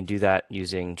 And we can do that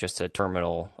using just a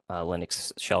terminal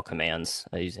Linux shell commands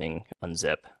using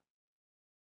unzip.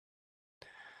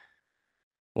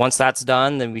 Once that's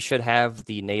done, then we should have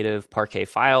the native Parquet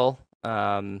file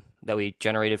that we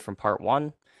generated from part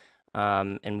 1.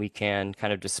 And we can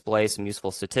kind of display some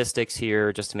useful statistics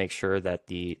here just to make sure that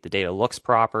the data looks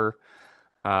proper.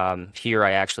 Here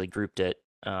I actually grouped it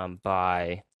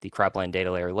by the cropland data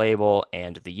layer label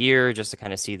and the year, just to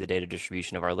kind of see the data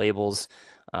distribution of our labels.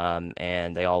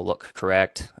 And they all look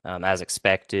correct. As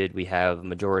expected, we have a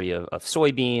majority of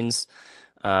soybeans,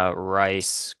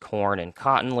 rice, corn, and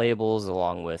cotton labels,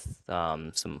 along with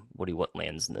some woody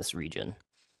wetlands in this region.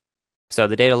 So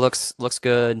the data looks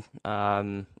good.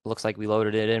 Looks like we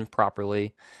loaded it in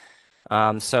properly.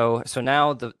 So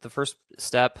now the first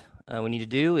step we need to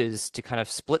do is to kind of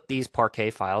split these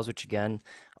Parquet files, which again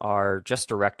are just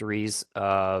directories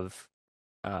of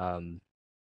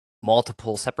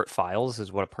multiple separate files,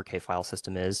 is what a Parquet file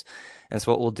system is. And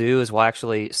so what we'll do is we'll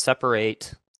actually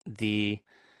separate the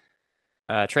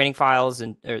training files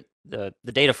and the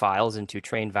data files into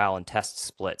train, val, and test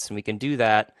splits. And we can do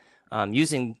that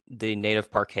using the native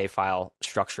Parquet file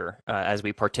structure as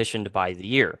we partitioned by the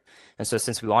year. And so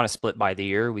since we want to split by the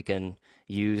year, we can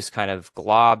use kind of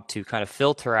glob to kind of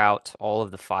filter out all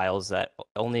of the files that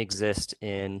only exist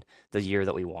in the year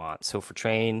that we want. So for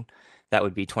train, that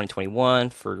would be 2021,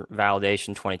 for validation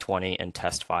 2020, and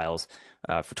test files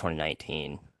for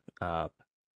 2019.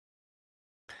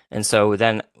 And so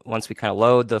then once we kind of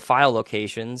load the file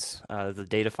locations, the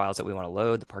data files that we want to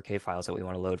load, the Parquet files that we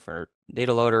want to load for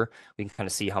data loader, we can kind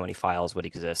of see how many files would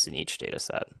exist in each data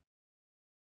set.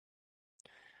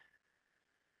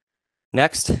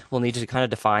 Next, we'll need to kind of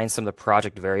define some of the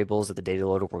project variables that the data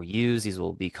loader will use. These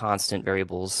will be constant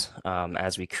variables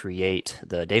as we create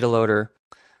the data loader.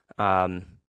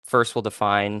 First, we'll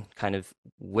define kind of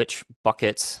which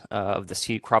buckets of the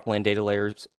seed cropland data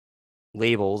layers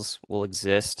labels will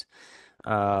exist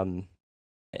and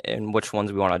which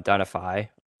ones we want to identify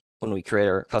when we create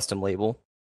our custom label.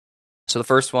 So the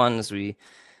first one is we,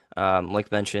 like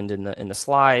mentioned in the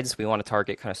slides, we want to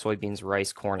target kind of soybeans,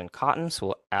 rice, corn, and cotton. So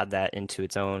we'll add that into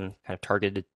its own kind of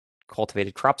targeted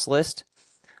cultivated crops list.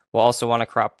 We'll also want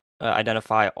to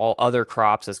identify all other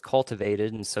crops as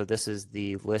cultivated. And so this is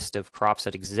the list of crops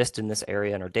that exist in this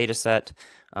area in our data set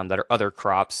that are other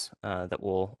crops that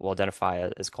we'll identify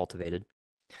as cultivated.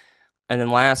 And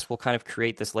then last, we'll kind of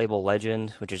create this label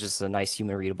legend, which is just a nice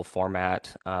human readable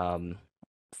format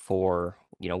for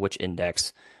which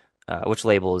index, which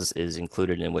label is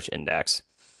included in which index.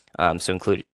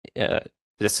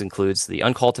 This includes the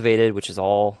uncultivated, which is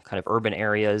all kind of urban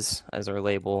areas as our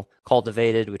label,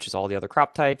 cultivated, which is all the other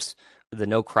crop types, the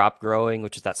no crop growing,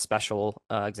 which is that special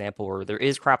example where there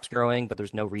is crops growing, but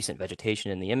there's no recent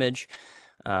vegetation in the image,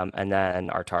 and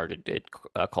then our targeted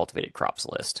cultivated crops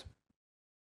list.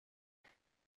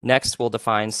 Next, we'll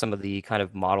define some of the kind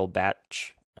of model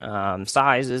batch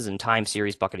sizes and time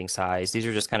series bucketing size. These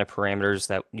are just kind of parameters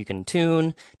that you can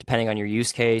tune depending on your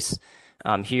use case.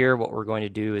 Here, what we're going to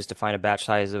do is define a batch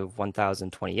size of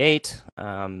 1028,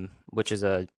 which is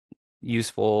a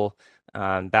useful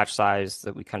batch size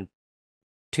that we kind of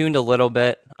tuned a little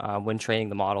bit when training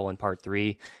the model in part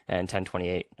 3, and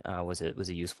 1028 was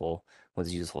a useful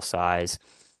size.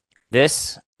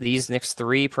 These next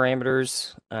 3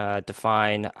 parameters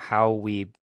define how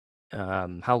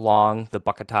long the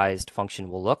bucketized function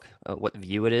will look, what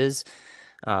view it is.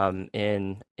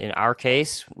 In our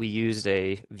case, we used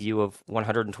a view of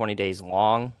 120 days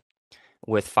long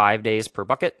with 5 days per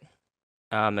bucket.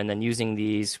 And then using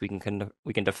these, we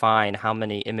can define how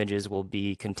many images will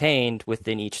be contained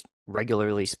within each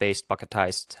regularly spaced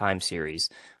bucketized time series,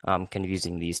 kind of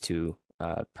using these 2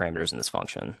 parameters in this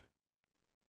function.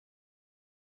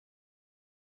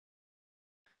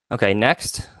 Okay,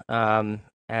 next,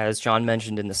 as John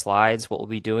mentioned in the slides, what we'll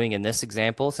be doing in this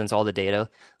example, since all the data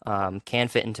can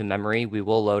fit into memory, we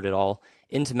will load it all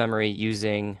into memory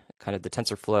using kind of the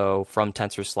TensorFlow from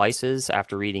tensor slices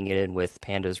after reading it in with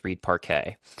Pandas read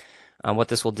Parquet. What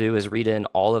this will do is read in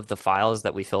all of the files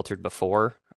that we filtered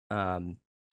before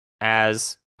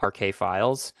as Parquet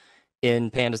files in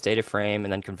Pandas data frame,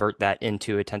 and then convert that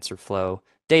into a TensorFlow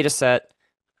data set,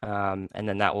 and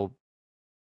then that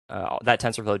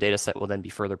TensorFlow data set will then be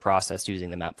further processed using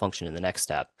the map function in the next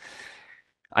step.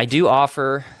 I do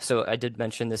offer, so I did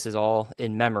mention this is all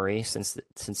in memory since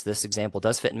this example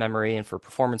does fit in memory, and for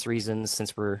performance reasons,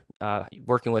 since we're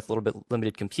working with a little bit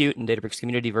limited compute in Databricks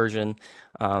community version,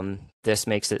 this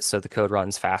makes it so the code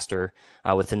runs faster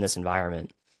within this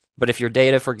environment. But if your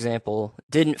data, for example,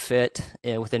 didn't fit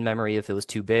within memory, if it was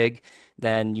too big,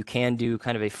 then you can do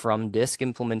kind of a from disk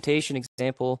implementation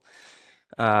example,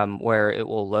 where it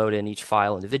will load in each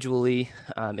file individually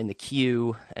in the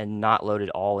queue and not load it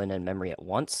all in memory at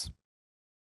once.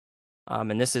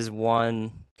 And this is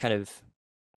one kind of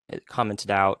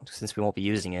commented out since we won't be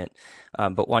using it,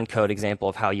 but one code example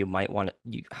of how you might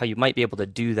be able to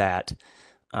do that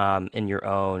in your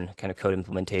own kind of code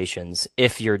implementations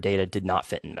if your data did not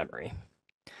fit in memory.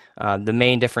 The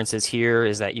main differences here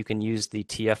is that you can use the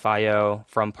TFIO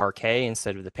from Parquet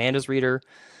instead of the Pandas reader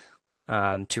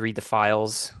to read the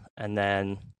files, and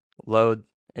then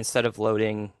instead of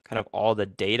loading kind of all the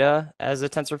data as a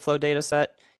TensorFlow data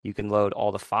set, you can load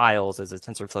all the files as a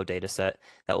TensorFlow data set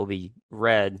that will be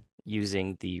read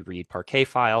using the read Parquet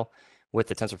file with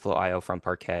the TensorFlow IO from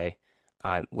Parquet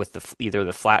with either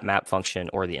the flat map function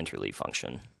or the interleave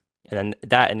function. And then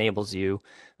that enables you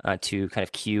to kind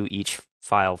of queue each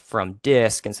file from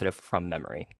disk instead of from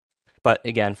memory. But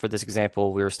again, for this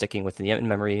example, we were sticking with the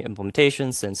in-memory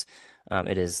implementation since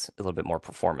it is a little bit more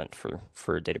performant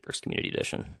for Databricks Community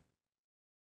Edition.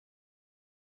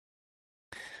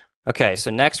 Okay, so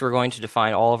next we're going to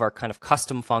define all of our kind of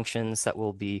custom functions that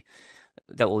will do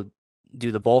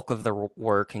the bulk of the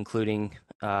work, including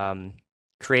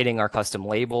creating our custom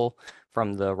label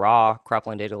from the raw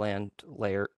cropland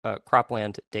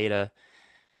data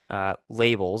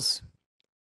labels,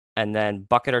 and then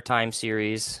bucket our time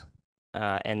series,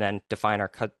 and then define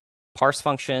our parse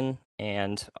function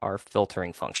and our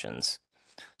filtering functions.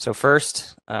 So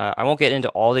first, I won't get into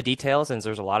all the details since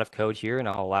there's a lot of code here, and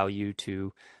I'll allow you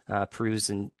to peruse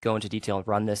and go into detail and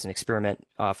run this and experiment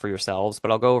for yourselves.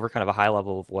 But I'll go over kind of a high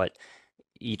level of what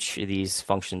each of these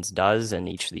functions does and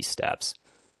each of these steps.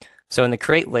 So in the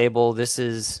create label, this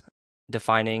is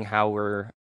defining how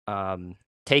we're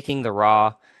taking the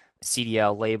raw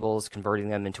CDL labels, converting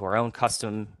them into our own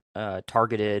custom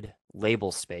targeted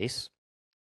label space.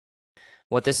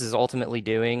 What this is ultimately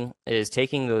doing is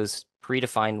taking those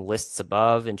predefined lists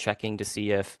above and checking to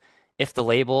see if the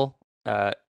label,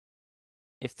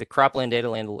 if the cropland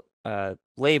dataland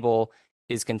label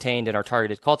is contained in our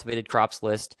targeted cultivated crops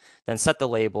list, then set the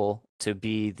label to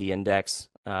be the index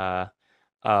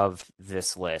of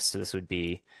this list. So this would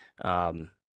be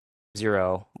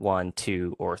 0, 1,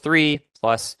 2, or 3,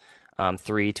 plus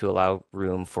 3 to allow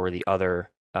room for the other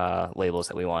labels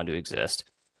that we want to exist.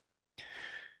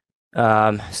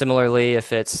 Similarly,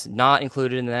 if it's not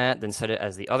included in that, then set it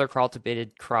as the other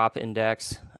cultivated crop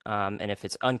index. And if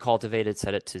it's uncultivated,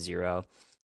 set it to 0.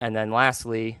 And then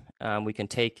lastly, we can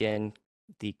take in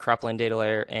the cropland data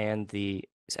layer and the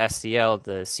SCL,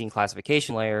 the scene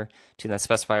classification layer, to then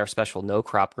specify our special no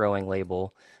crop growing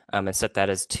label and set that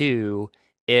as 2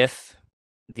 if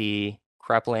the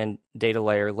cropland data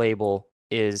layer label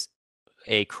is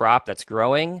a crop that's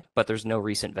growing, but there's no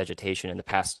recent vegetation in the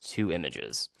past 2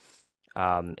 images.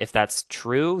 If that's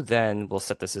true, then we'll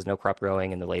set this as no crop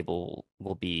growing and the label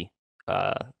will be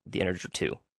the integer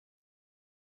 2.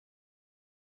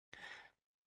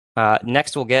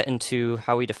 Next, we'll get into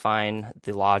how we define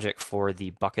the logic for the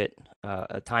bucket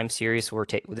time series. So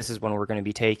this is when we're going to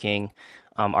be taking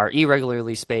our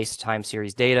irregularly-spaced time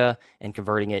series data and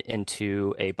converting it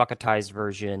into a bucketized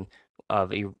version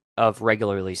of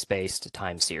regularly-spaced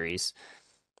time series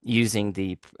using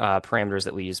the parameters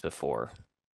that we used before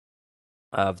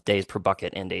of days per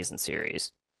bucket and days in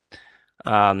series.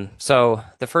 So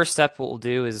the first step what we'll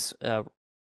do is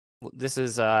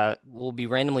we'll be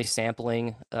randomly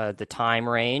sampling the time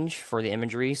range for the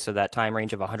imagery. So that time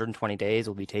range of 120 days,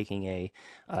 we'll be taking a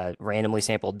randomly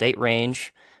sampled date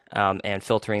range and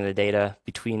filtering the data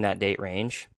between that date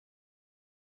range.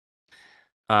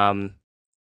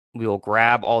 We will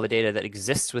grab all the data that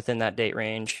exists within that date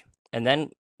range. And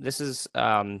then this is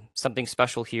something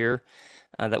special here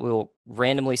that we will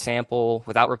randomly sample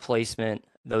without replacement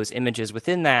those images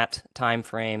within that time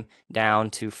frame down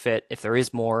to fit if there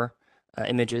is more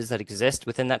images that exist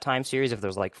within that time series. If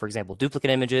there's, like, for example,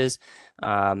 duplicate images,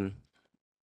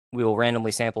 we will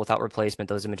randomly sample without replacement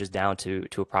those images down to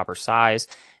a proper size.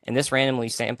 And this randomly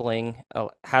sampling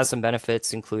has some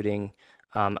benefits, including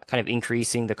kind of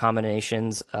increasing the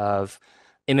combinations of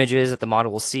images that the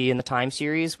model will see in the time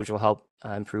series, which will help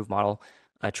improve model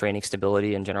training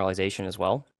stability and generalization as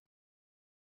well.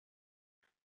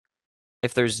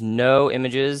 If there's no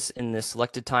images in the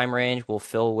selected time range, we'll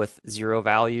fill with 0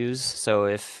 values. So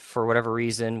if for whatever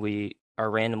reason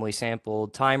our randomly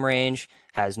sampled time range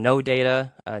has no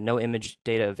data, no image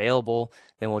data available,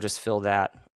 then we'll just fill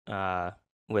that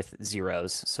with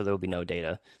zeros. So there will be no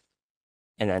data,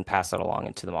 and then pass that along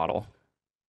into the model.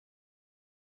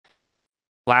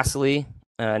 Lastly,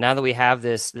 now that we have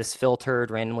this filtered,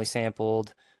 randomly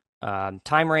sampled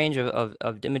time range of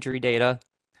imagery data,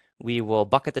 we will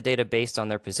bucket the data based on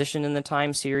their position in the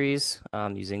time series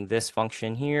using this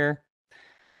function here.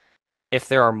 If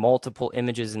there are multiple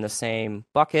images in the same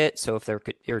bucket, so if there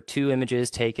are 2 images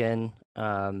taken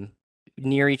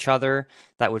near each other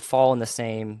that would fall in the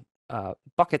same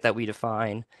bucket that we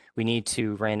define, we need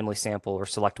to randomly sample or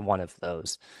select one of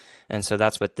those. And so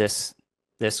that's what this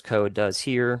code does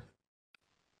here.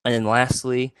 And then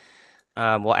lastly,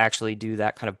 we'll actually do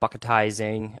that kind of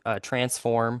bucketizing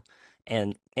transform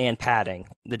and padding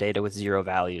the data with 0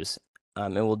 values.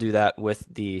 And we'll do that with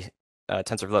the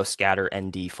TensorFlow scatter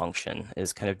ND function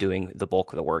is kind of doing the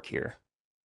bulk of the work here.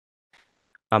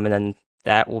 And then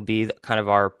That will be kind of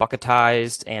our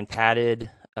bucketized and padded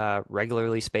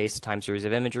regularly spaced time series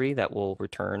of imagery that will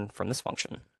return from this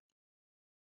function.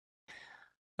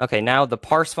 Okay, now the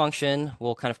parse function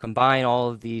will kind of combine all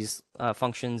of these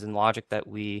functions and logic that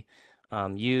we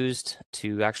used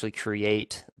to actually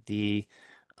create the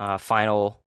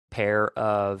final pair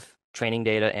of training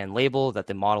data and label that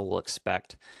the model will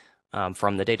expect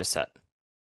from the data set.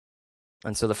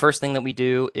 And so the first thing that we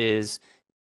do is,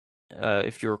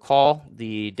 if you recall,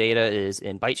 the data is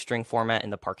in byte string format in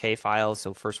the Parquet file.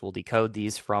 So first we'll decode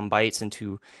these from bytes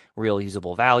into real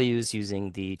usable values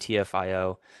using the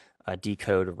TFIO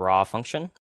decode raw function.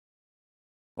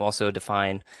 We'll also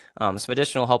define some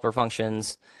additional helper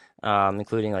functions,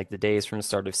 including like the days from the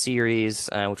start of series,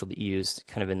 which will be used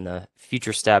kind of in the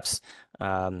future steps,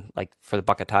 like for the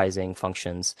bucketizing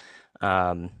functions.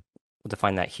 We'll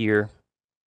define that here.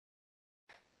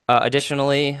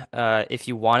 Additionally, if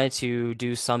you wanted to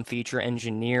do some feature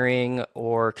engineering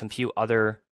or compute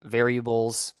other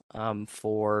variables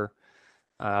for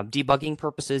debugging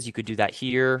purposes, you could do that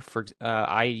here. For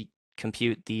I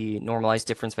compute the normalized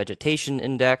difference vegetation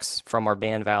index from our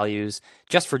band values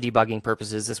just for debugging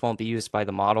purposes. This won't be used by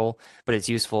the model, but it's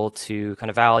useful to kind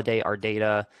of validate our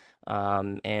data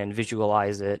and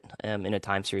visualize it in a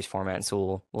time series format. And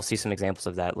so we'll see some examples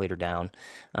of that later down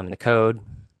in the code.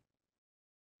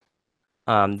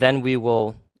 Then we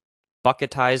will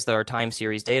bucketize our time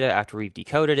series data after we've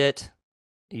decoded it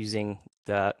using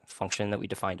that function that we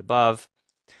defined above,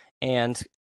 and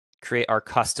create our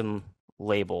custom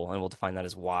label, and we'll define that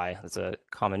as Y. That's a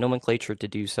common nomenclature to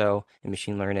do so in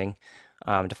machine learning.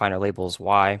 Define our label as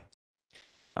Y.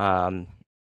 And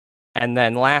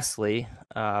then lastly,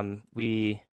 during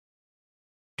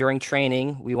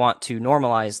training, we want to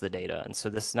normalize the data. And so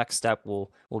this next step will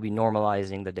be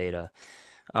normalizing the data.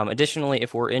 Additionally,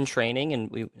 if we're in training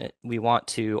and we want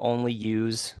to only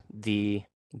use the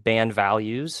band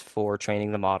values for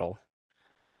training the model.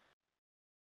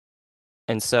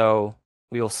 And so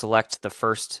we will select the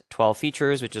first 12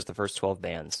 features, which is the first 12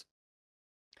 bands.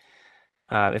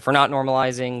 If we're not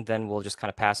normalizing, then we'll just kind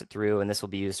of pass it through, and this will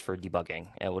be used for debugging.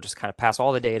 And we'll just kind of pass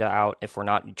all the data out if we're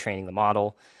not training the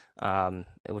model,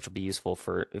 which will be useful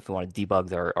for if we want to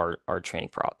debug our training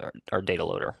our data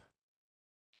loader.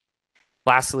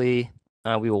 Lastly,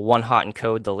 we will one-hot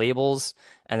encode the labels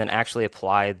and then actually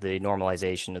apply the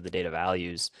normalization of the data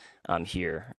values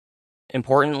here.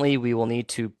 Importantly, we will need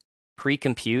to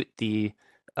pre-compute the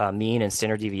mean and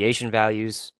standard deviation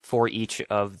values for each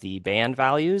of the band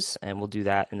values, and we'll do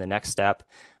that in the next step.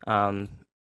 And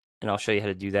I'll show you how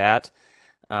to do that.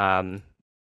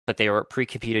 But they were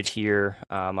pre-computed here.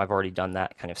 I've already done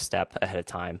that kind of step ahead of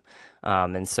time.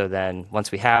 And so then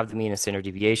once we have the mean and standard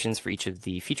deviations for each of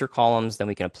the feature columns, then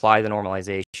we can apply the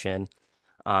normalization.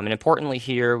 And importantly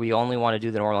here, we only want to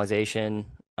do the normalization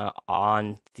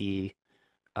on the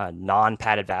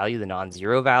non-padded value, the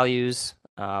non-zero values.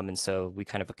 And so we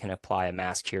kind of can apply a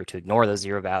mask here to ignore those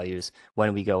zero values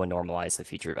when we go and normalize the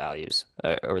feature values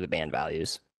or the band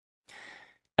values.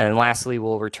 And then lastly,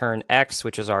 we'll return X,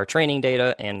 which is our training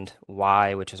data, and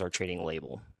Y, which is our training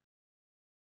label.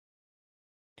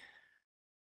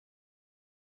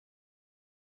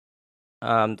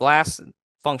 The last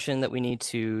function that we need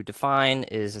to define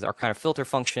is our kind of filter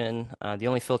function. The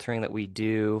only filtering that we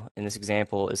do in this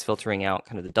example is filtering out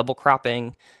kind of the double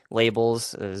cropping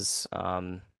labels, as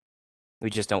we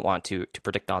just don't want to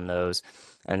predict on those.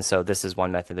 And so this is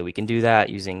one method that we can do that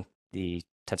using the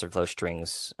Tensorflow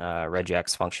strings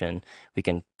regex function. We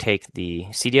can take the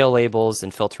CDL labels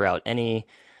and filter out any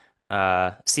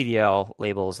CDL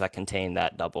labels that contain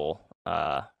that double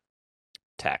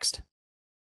text.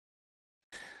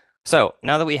 So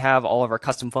now that we have all of our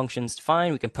custom functions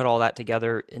defined, we can put all that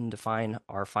together and define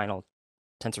our final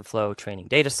TensorFlow training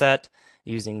data set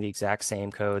using the exact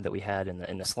same code that we had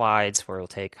in the slides, where we'll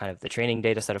take kind of the training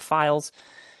data set of files.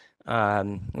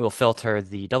 We'll filter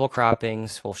the double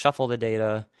croppings, we'll shuffle the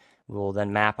data, we'll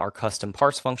then map our custom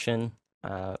parse function,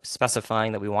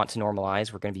 specifying that we want to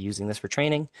normalize. We're going to be using this for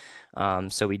training.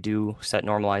 So we do set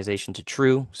normalization to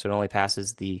true, so it only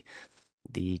passes the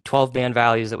 12 band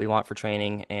values that we want for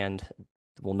training, and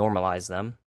we'll normalize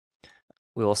them.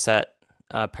 We will set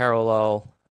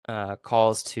parallel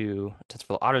calls to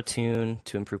TensorFlow AutoTune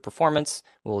to improve performance.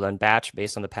 We'll then batch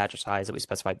based on the patch size that we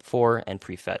specified before, and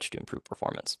prefetch to improve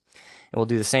performance. And we'll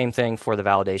do the same thing for the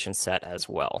validation set as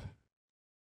well.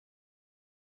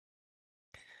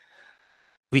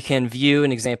 We can view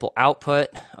an example output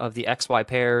of the XY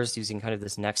pairs using kind of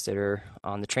this next iter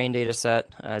on the train data set.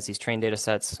 As these train data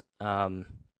sets,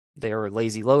 they are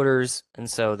lazy loaders, and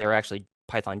so they're actually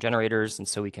Python generators, and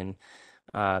so we can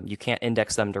You can't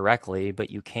index them directly, but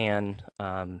you can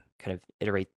kind of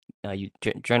iterate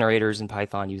generators in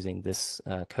Python using this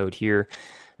code here.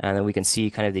 And then we can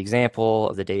see kind of the example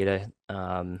of the data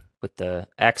with the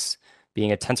X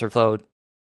being a TensorFlow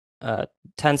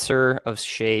tensor of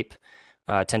shape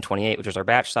 1028, which is our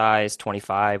batch size,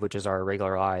 25, which is our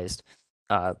regularized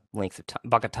length of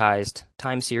bucketized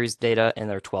time series data, and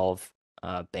there are 12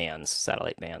 bands,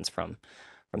 satellite bands from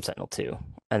Sentinel-2.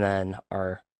 And then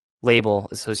our label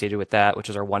associated with that, which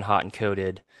is our one hot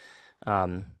encoded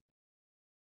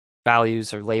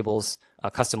values or labels,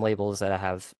 custom labels that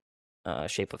have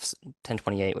shape of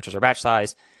 1028, which is our batch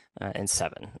size, and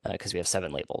 7, because we have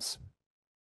 7 labels.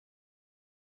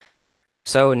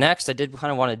 So next, I did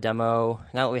kind of want to demo,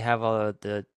 now that we have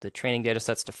the training data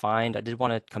sets defined, I did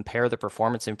want to compare the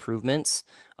performance improvements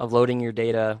of loading your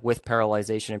data with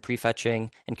parallelization and prefetching,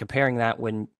 and comparing that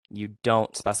when you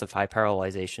don't specify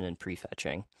parallelization and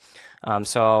prefetching.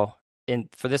 So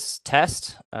for this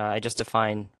test, I just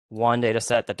define one data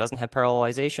set that doesn't have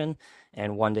parallelization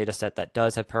and one data set that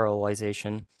does have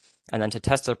parallelization. And then to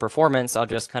test the performance, I'll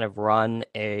just kind of run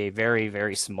a very,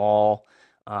 very small,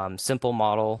 simple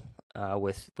model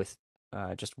with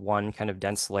just one kind of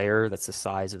dense layer that's the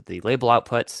size of the label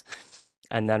outputs,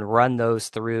 and then run those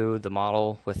through the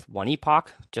model with one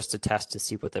epoch just to test to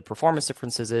see what the performance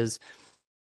differences is.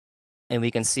 And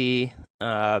we can see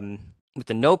with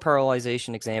the no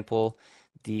parallelization example,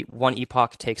 the one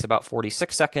epoch takes about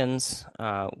 46 seconds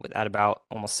at about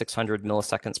almost 600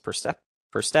 milliseconds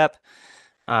per step.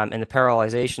 And the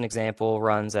parallelization example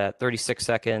runs at 36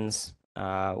 seconds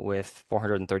with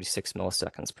 436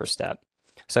 milliseconds per step.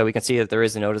 So we can see that there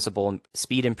is a noticeable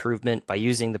speed improvement by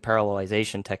using the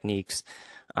parallelization techniques.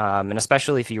 And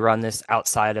especially if you run this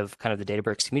outside of kind of the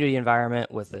Databricks community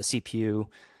environment with a CPU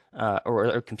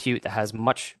or compute that has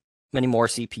many more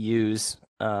CPUs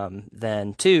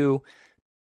than 2,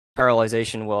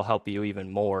 parallelization will help you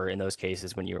even more in those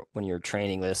cases when you're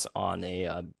training this on a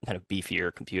kind of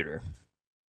beefier computer.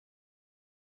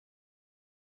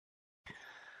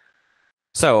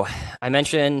 So I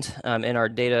mentioned in our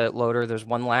data loader, there's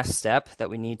one last step that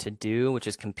we need to do, which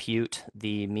is compute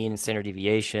the mean and standard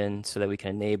deviation so that we can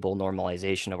enable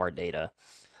normalization of our data.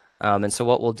 And so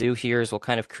what we'll do here is we'll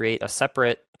kind of create a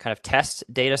separate kind of test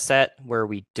data set where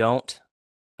we don't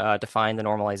define the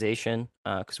normalization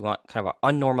because we want kind of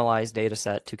an unnormalized data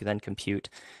set to then compute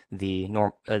the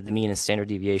mean and standard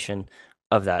deviation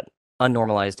of that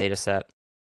unnormalized data set.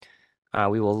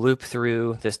 We will loop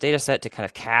through this data set to kind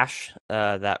of cache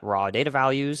that raw data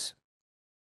values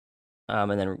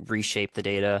and then reshape the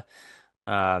data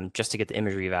just to get the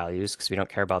imagery values because we don't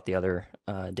care about the other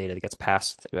data that gets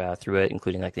passed through it,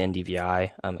 including like the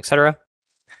NDVI, etc.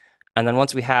 And then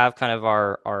once we have kind of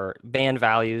our band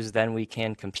values, then we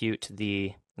can compute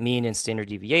the mean and standard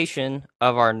deviation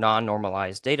of our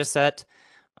non-normalized data set.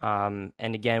 And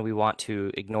again, we want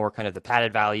to ignore kind of the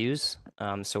padded values.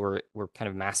 So we're kind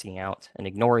of masking out and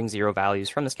ignoring 0 values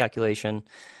from this calculation.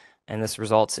 And this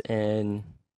results in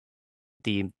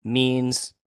the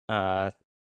means and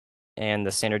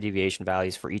the standard deviation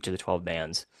values for each of the 12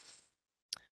 bands.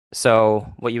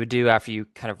 So what you would do after you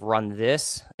kind of run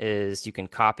this is you can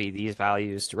copy these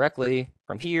values directly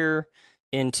from here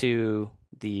into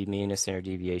the mean and standard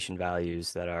deviation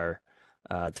values that are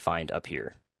defined up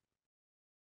here.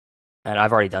 And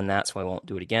I've already done that, so I won't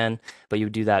do it again. But you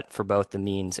would do that for both the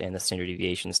means and the standard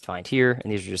deviations defined here.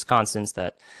 And these are just constants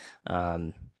that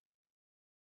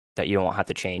that you don't have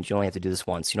to change. You only have to do this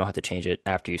once. You don't have to change it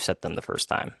after you set them the first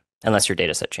time, unless your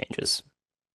data set changes.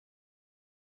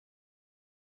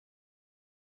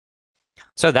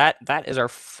 So that is our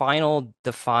final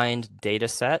defined data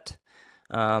set.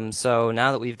 So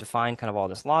now that we've defined kind of all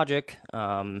this logic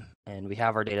and we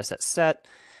have our data set,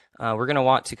 we're going to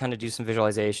want to kind of do some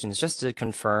visualizations just to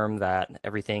confirm that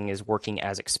everything is working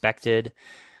as expected.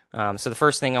 So the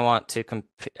first thing I want to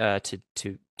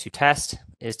test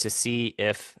is to see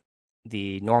if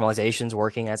the normalization is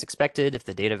working as expected, if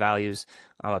the data values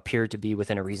appear to be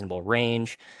within a reasonable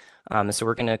range. So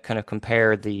we're going to kind of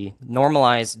compare the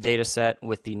normalized data set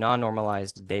with the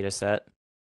non-normalized data set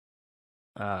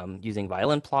using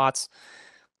violin plots.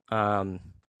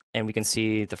 And we can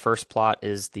see the first plot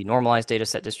is the normalized data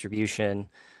set distribution.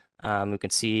 We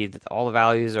can see that all the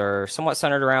values are somewhat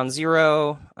centered around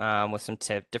 0 with some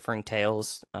differing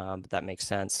tails, but that makes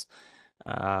sense.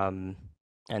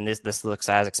 And this looks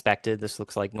as expected. This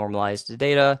looks like normalized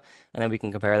data. And then we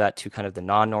can compare that to kind of the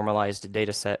non-normalized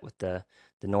data set with the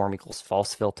norm equals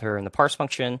false filter in the parse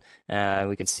function.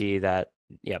 We can see that,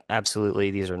 yeah,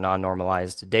 absolutely, these are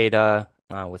non-normalized data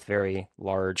with very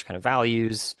large kind of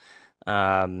values.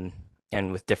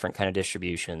 and with different kind of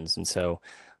distributions. And so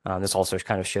this also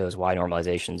kind of shows why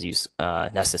normalization is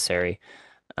necessary.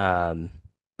 But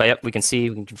yep, we can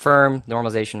confirm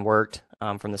normalization worked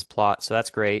from this plot, so that's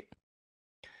great.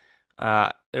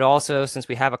 It also, since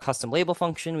we have a custom label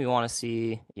function, we want to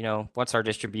see, what's our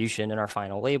distribution in our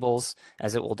final labels,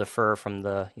 as it will differ from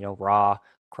the, raw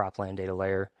cropland data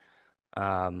layer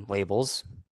labels.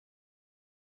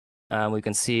 We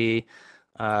can see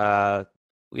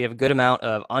we have a good amount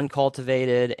of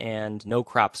uncultivated and no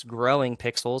crops growing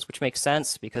pixels, which makes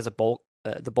sense because the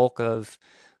bulk of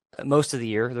most of the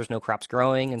year there's no crops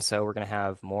growing, and so we're going to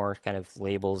have more kind of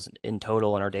labels in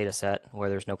total in our data set where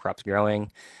there's no crops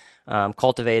growing.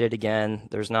 Cultivated, again,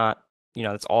 there's not,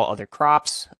 it's all other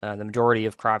crops. The majority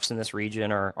of crops in this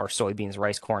region are soybeans,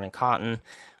 rice, corn, and cotton.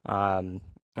 And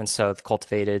so the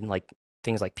cultivated, like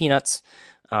things like peanuts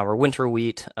or winter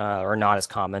wheat, are not as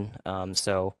common.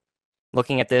 So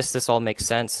looking at this all makes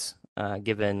sense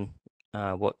given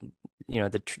what,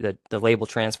 the label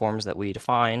transforms that we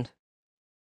defined.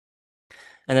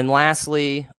 And then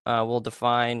lastly, we'll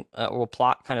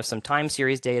plot kind of some time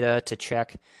series data to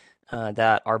check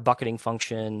that our bucketing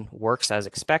function works as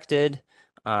expected.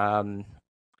 And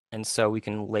so we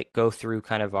can go through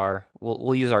kind of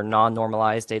we'll use our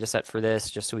non-normalized data set for this,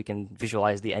 just so we can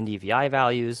visualize the NDVI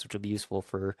values, which will be useful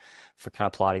for kind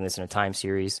of plotting this in a time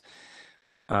series.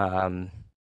 And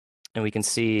we can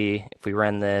see if we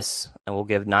run this, and we'll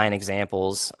give 9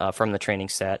 examples from the training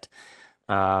set.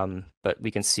 But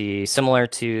we can see, similar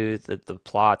to the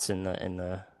plots in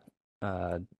the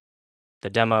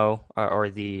demo or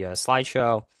the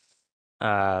slideshow,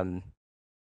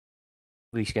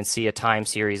 we can see a time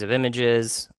series of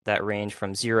images that range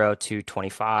from 0 to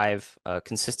 25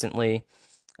 consistently.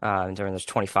 And there's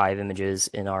 25 images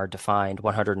in our defined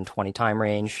 120 time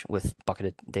range with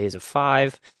bucketed days of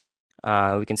 5.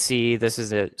 We can see this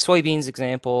is a soybeans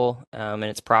example, and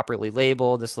it's properly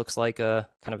labeled. This looks like a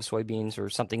kind of a soybeans, or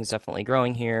something's definitely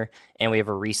growing here. And we have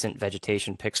a recent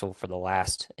vegetation pixel for the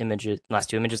last 2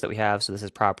 images that we have. So this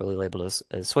is properly labeled as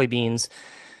soybeans.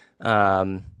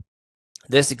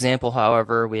 This example,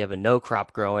 however, we have a no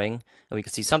crop growing, and we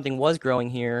can see something was growing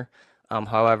here.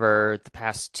 However, the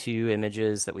past 2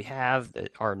 images that we have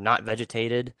are not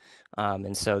vegetated,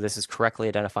 and so this is correctly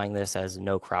identifying this as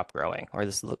no crop growing, or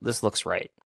this looks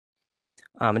right.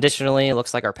 Additionally, it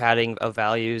looks like our padding of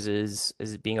values is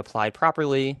being applied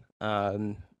properly,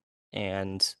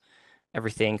 and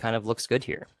everything kind of looks good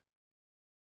here.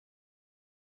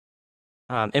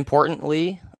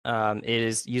 Importantly, it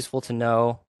is useful to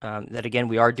know that, again,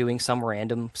 we are doing some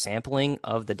random sampling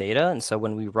of the data, and so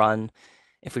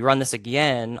if we run this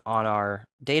again on our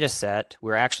data set,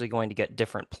 we're actually going to get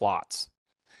different plots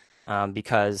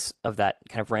because of that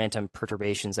kind of random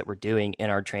perturbations that we're doing in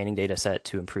our training data set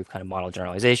to improve kind of model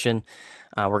generalization.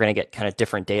 We're going to get kind of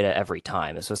different data every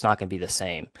time, so it's not going to be the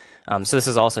same. So this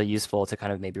is also useful to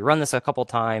kind of maybe run this a couple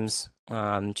times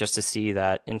just to see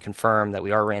that and confirm that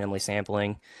we are randomly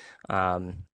sampling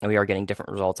and we are getting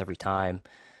different results every time.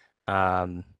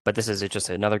 But this is just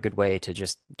another good way to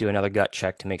just do another gut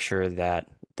check to make sure that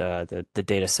the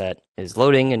data set is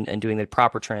loading and doing the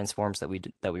proper transforms that we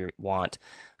want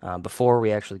before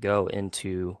we actually go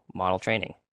into model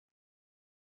training.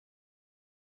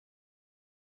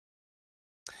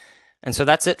 And so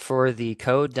that's it for the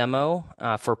code demo.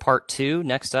 For part 2,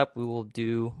 next up, we will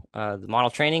do the model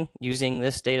training using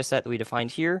this data set that we defined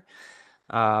here.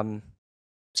 So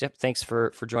yep, thanks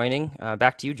for joining.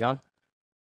 Back to you, John.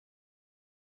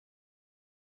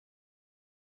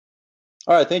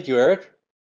 All right, thank you, Erik.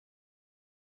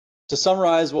 To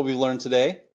summarize what we've learned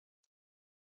today,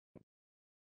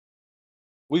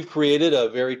 we've created a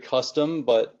very custom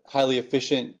but highly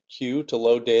efficient queue to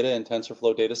load data in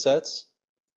TensorFlow datasets.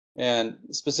 And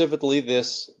specifically,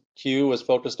 this queue was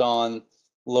focused on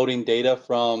loading data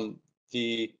from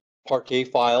the Parquet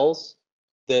files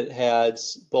that had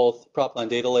both cropland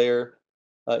data layer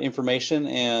information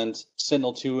and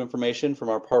Sentinel-2 information from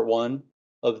our part 1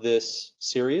 of this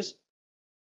series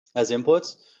as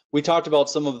inputs. We talked about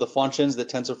some of the functions that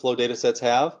TensorFlow datasets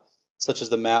have, such as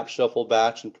the map, shuffle,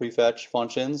 batch, and prefetch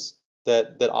functions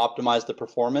that optimize the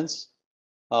performance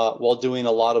while doing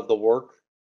a lot of the work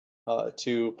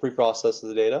to preprocess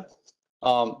the data.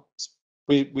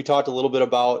 We talked a little bit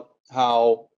about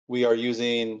how we are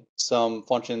using some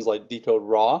functions like decode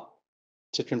raw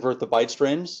to convert the byte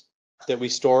streams that we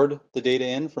stored the data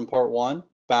in from part 1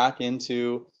 back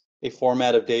into a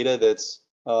format of data that's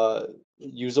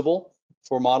usable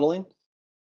for modeling.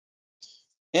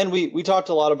 And we talked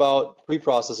a lot about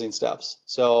preprocessing steps.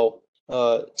 So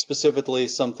specifically,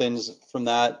 some things from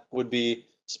that would be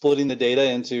splitting the data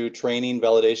into training,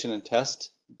 validation, and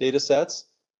test data sets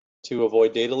to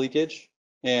avoid data leakage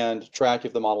and track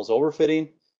if the model's overfitting,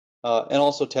 and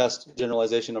also test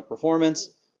generalization of performance.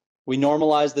 We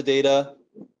normalize the data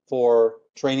for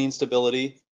training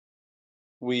stability.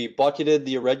 We bucketed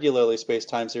the irregularly spaced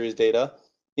time series data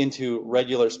into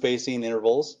regular spacing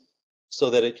intervals so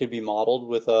that it could be modeled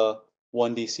with a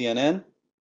 1D CNN.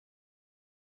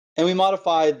 And we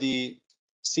modified the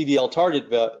CDL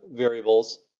target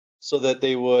variables so that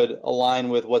they would align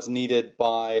with what's needed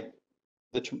by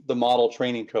the model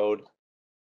training code.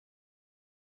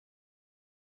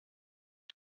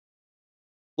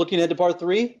 Looking ahead to part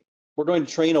 3, we're going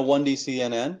to train a 1D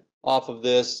CNN off of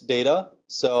this data.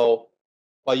 So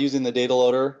by using the data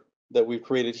loader that we've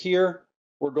created here,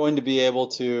 we're going to be able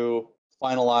to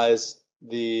finalize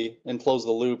and close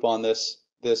the loop on this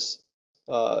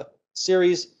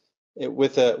series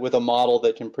with a model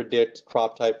that can predict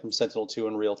crop type from Sentinel-2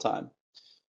 in real time.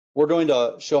 We're going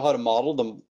to show how to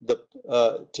model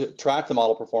to track the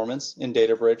model performance in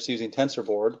Databricks using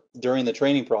TensorBoard during the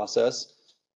training process,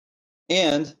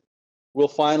 and we'll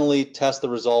finally test the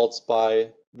results by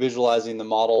visualizing the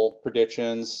model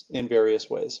predictions in various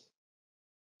ways.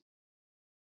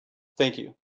 Thank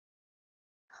you.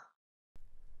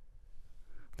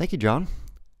 Thank you, John.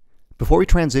 Before we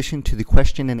transition to the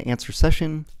question and answer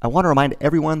session, I want to remind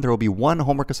everyone there will be one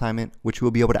homework assignment which you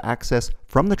will be able to access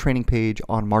from the training page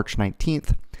on March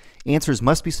 19th. Answers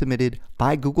must be submitted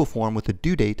by Google Form with a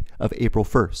due date of April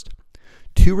 1st.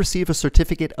 To receive a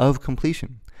certificate of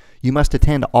completion, you must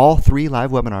attend all 3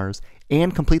 live webinars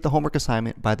and complete the homework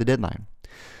assignment by the deadline.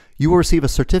 You will receive a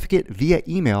certificate via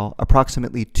email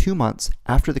approximately 2 months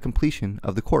after the completion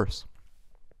of the course.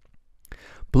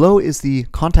 Below is the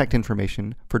contact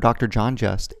information for Dr. John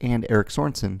Just and Erik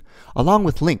Sorensen, along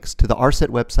with links to the ARSET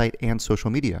website and social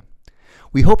media.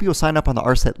 We hope you'll sign up on the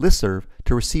ARSET listserv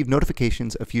to receive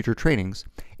notifications of future trainings,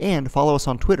 and follow us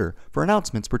on Twitter for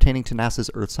announcements pertaining to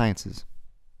NASA's Earth Sciences.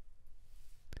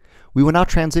 We will now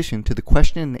transition to the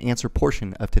question and answer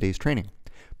portion of today's training.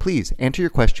 Please enter your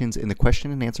questions in the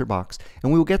question and answer box,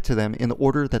 and we will get to them in the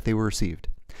order that they were received.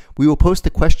 We will post the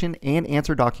question and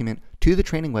answer document to the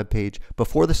training webpage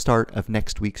before the start of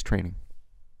next week's training.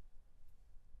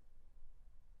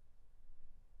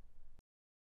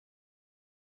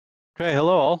 Okay,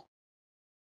 hello all.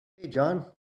 Hey, John.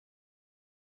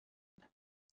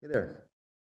 Hey there.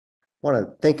 I want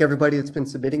to thank everybody that's been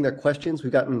submitting their questions.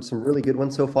 We've gotten some really good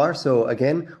ones so far. So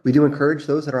again, we do encourage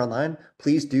those that are online,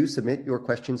 please do submit your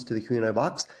questions to the Q&A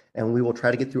box, and we will try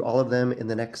to get through all of them in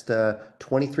the next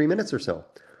 23 minutes or so.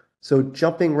 So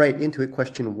jumping right into it,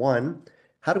 question 1,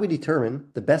 how do we determine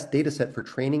the best data set for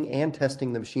training and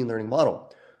testing the machine learning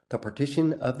model? The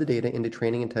partition of the data into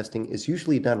training and testing is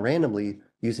usually done randomly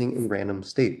using a random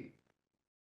state.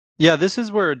 Yeah, this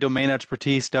is where domain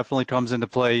expertise definitely comes into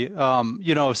play.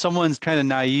 If someone's kind of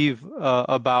naive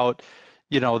about,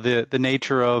 the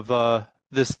nature of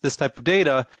this type of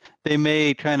data, they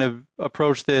may kind of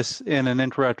approach this in an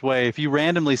incorrect way. If you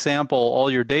randomly sample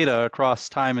all your data across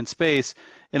time and space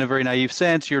in a very naive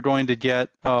sense, you're going to get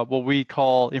what we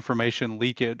call information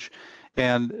leakage,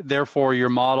 and therefore your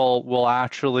model will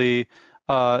actually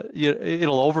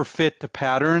it'll overfit to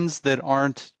patterns that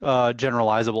aren't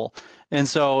generalizable. And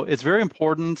so it's very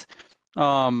important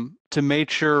to make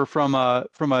sure from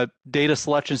a data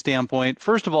selection standpoint,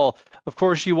 first of all, of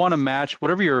course, you want to match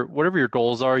whatever your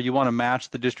goals are. You want to match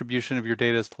the distribution of your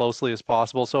data as closely as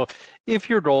possible. So if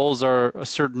your goals are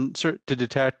to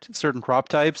detect certain crop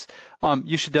types,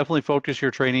 you should definitely focus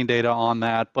your training data on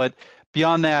that. But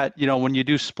beyond that, when you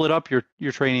do split up your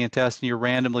training and test and you're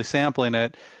randomly sampling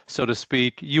it, so to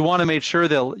speak, you want to make sure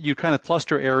that you kind of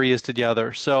cluster areas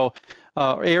together. So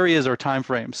areas or time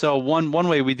frames. So one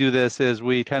way we do this is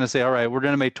we kind of say, all right, we're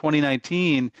going to make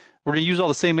 2019, we're going to use all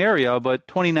the same area, but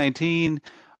 2019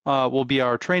 will be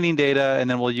our training data, and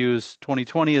then we'll use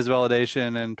 2020 as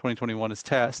validation and 2021 as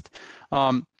test.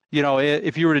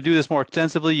 If you were to do this more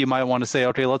extensively, you might want to say,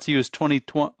 okay, let's use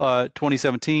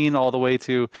 2017 all the way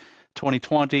to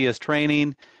 2020 as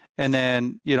training, and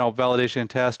then validation and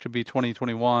test could be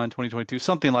 2021, 2022,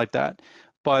 something like that.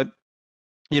 But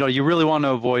you really want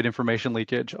to avoid information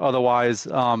leakage. Otherwise,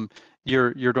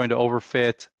 you're going to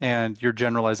overfit, and your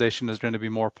generalization is going to be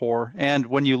more poor. And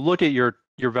when you look at your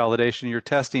validation, your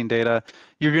testing data,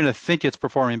 you're going to think it's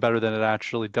performing better than it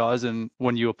actually does, and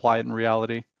when you apply it in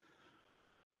reality.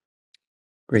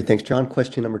 Great, thanks, John.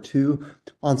 Question number 2.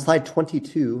 On slide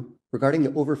 22, regarding the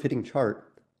overfitting chart,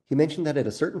 he mentioned that at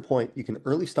a certain point, you can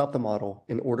early stop the model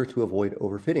in order to avoid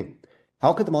overfitting.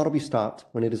 How could the model be stopped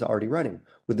when it is already running?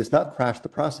 Would this not crash the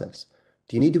process?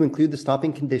 Do you need to include the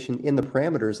stopping condition in the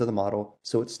parameters of the model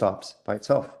so it stops by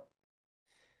itself?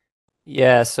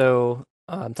 Yeah, so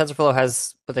TensorFlow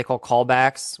has what they call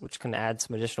callbacks, which can add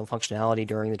some additional functionality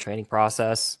during the training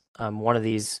process. One of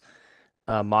these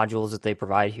modules that they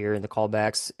provide here in the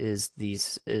callbacks is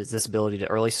this ability to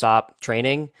early stop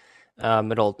training.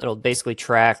 It'll basically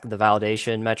track the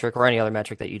validation metric or any other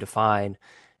metric that you define,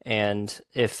 and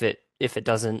if it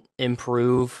doesn't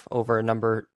improve over a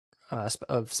number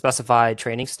of specified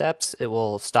training steps, it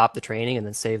will stop the training and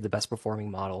then save the best performing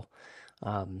model.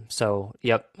 So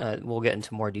yep, we'll get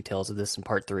into more details of this in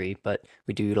part 3, but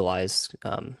we do utilize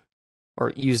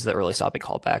or use the early stopping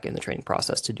callback in the training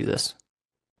process to do this.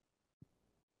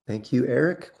 Thank you,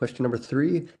 Eric. Question number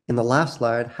 3. In the last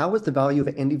slide, how is the value of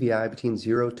NDVI between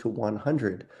 0 to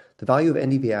 100? The value of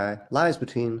NDVI lies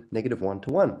between -1 to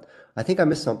 1. I think I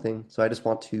missed something, so I just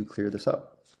want to clear this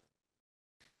up.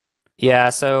 Yeah,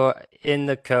 so in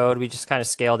the code, we just kind of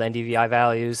scaled NDVI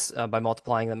values by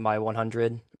multiplying them by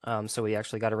 100. So we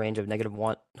actually got a range of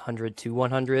 -100 to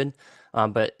 100.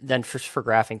 But then for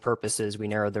graphing purposes, we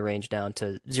narrowed the range down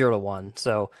to 0 to 1.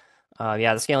 So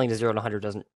yeah, the scaling to 0 to 100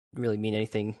 doesn't really mean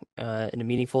anything in a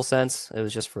meaningful sense. It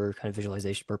was just for kind of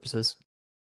visualization purposes.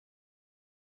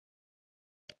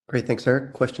 Great, thanks,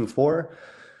 Eric. Question 4.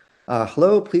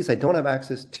 Hello, please, I don't have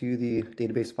access to the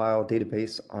database file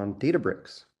database on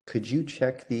Databricks. Could you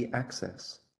check the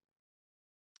access?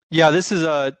 Yeah, this is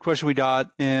a question we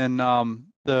got in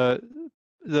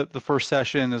the first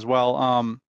session as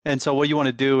well. And so what you want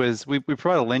to do is we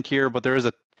provide a link here, but there is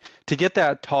to get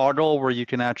that toggle where you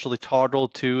can actually toggle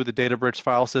to the Databricks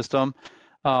file system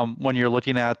when you're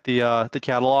looking at the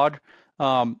catalog.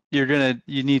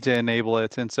 You need to enable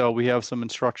it, and so we have some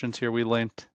instructions here we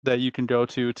linked that you can go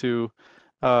to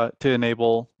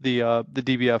enable the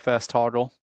DBFS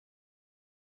toggle.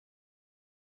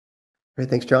 Great,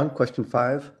 thanks, John. Question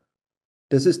 5.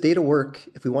 Does this data work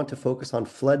if we want to focus on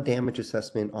flood damage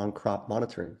assessment on crop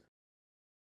monitoring?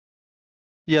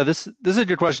 Yeah, this is a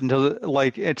good question.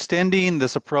 Like extending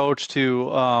this approach to,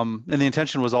 and the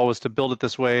intention was always to build it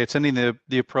this way. Extending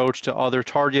the approach to other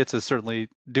targets is certainly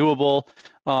doable.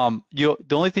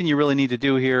 The only thing you really need to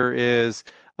do here is,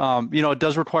 it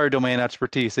does require domain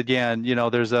expertise. Again,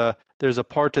 there's a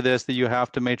part to this that you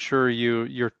have to make sure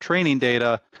your training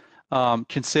data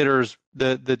considers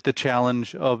the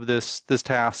challenge of this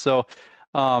task. So,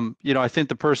 I think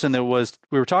the person that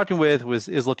we were talking with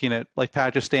is looking at like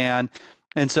Pakistan.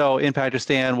 And so in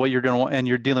Pakistan, what you're going to want, and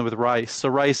you're dealing with rice. So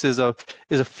rice is a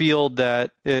field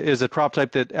that is a crop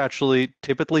type that actually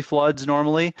typically floods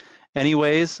normally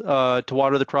anyways to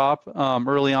water the crop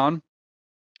early on.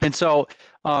 And so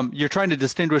you're trying to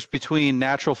distinguish between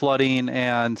natural flooding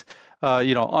and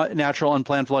natural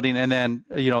unplanned flooding, and then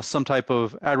some type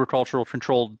of agricultural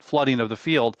controlled flooding of the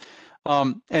field.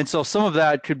 And so some of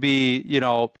that could be,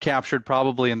 captured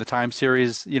probably in the time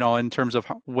series, in terms of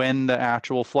when the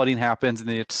actual flooding happens and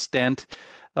the extent,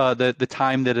 the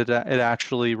time that it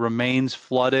actually remains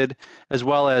flooded, as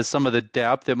well as some of the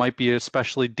depth. It might be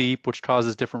especially deep, which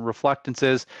causes different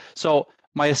reflectances. So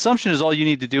my assumption is all you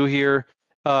need to do here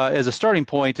as a starting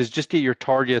point is just get your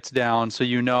targets down so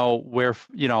you know where,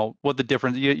 what the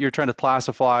difference, you're trying to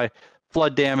classify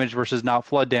flood damage versus not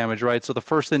flood damage, right? So the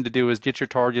first thing to do is get your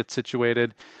targets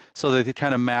situated so that they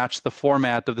kind of match the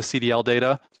format of the CDL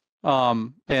data.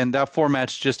 And that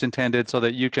format's just intended so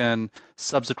that you can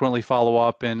subsequently follow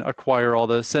up and acquire all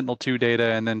the Sentinel-2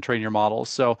 data and then train your models.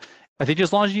 So I think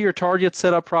as long as your target's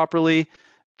set up properly,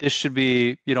 this should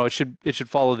be, it should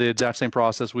follow the exact same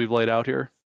process we've laid out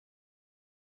here.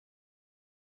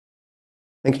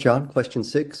 Thanks, John. Question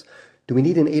 6. Do we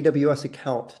need an AWS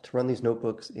account to run these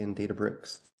notebooks in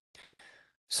Databricks?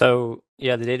 So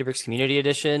yeah, the Databricks Community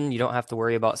Edition, you don't have to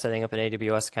worry about setting up an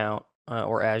AWS account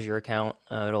or Azure account.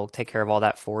 It'll take care of all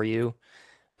that for you.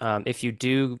 If you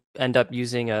do end up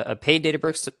using a paid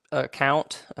Databricks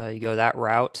account, you go that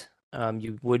route,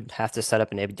 you would have to set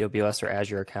up an AWS or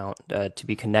Azure account to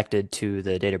be connected to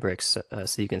the Databricks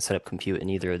so you can set up compute in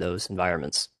either of those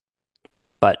environments.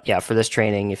 But yeah, for this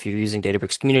training, if you're using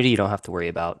Databricks Community, you don't have to worry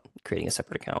about creating a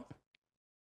separate account.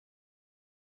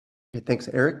 Okay, thanks,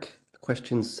 Eric.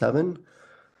 Question 7.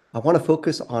 I want to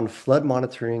focus on flood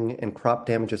monitoring and crop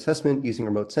damage assessment using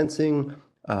remote sensing.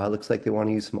 Looks like they want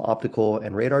to use some optical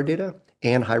and radar data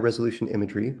and high-resolution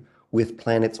imagery with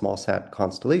planet smallsat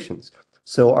constellations.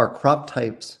 So are crop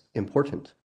types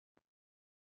important?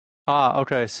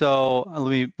 Okay. So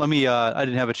let me. I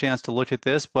didn't have a chance to look at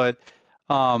this, but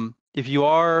if you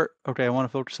are okay, I want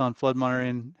to focus on flood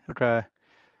monitoring. Okay.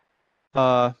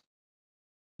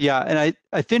 Yeah, and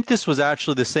I think this was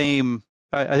actually the same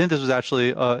I think this was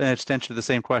actually an extension of the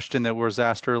same question that was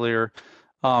asked earlier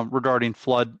regarding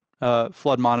flood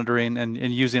monitoring and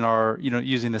using our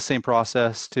using the same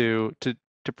process to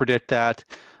predict that.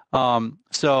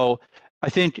 So I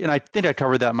think I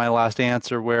covered that in my last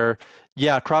answer where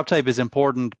yeah, crop type is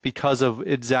important because of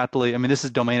exactly. I mean, this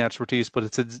is domain expertise, but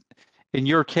it's in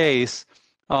your case.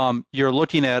 You're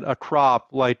looking at a crop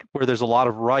like where there's a lot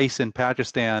of rice in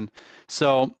Pakistan.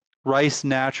 So rice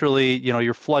naturally,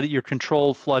 you're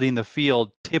controlled flooding the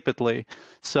field typically.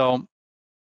 So,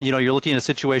 you're looking at a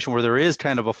situation where there is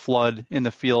kind of a flood in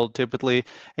the field typically,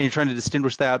 and you're trying to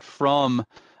distinguish that from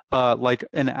like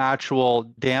an actual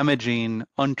damaging,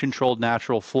 uncontrolled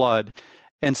natural flood.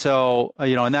 And so,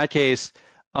 in that case,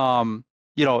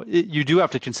 you do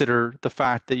have to consider the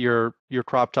fact that your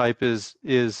crop type is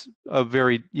a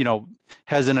very,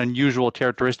 has an unusual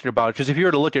characteristic about it. Because if you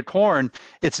were to look at corn,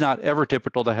 it's not ever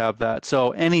typical to have that.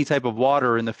 So any type of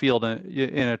water in the field,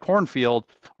 in a cornfield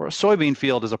or a soybean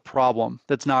field, is a problem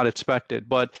that's not expected.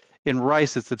 But in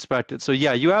rice, it's expected. So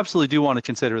yeah, you absolutely do want to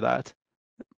consider that.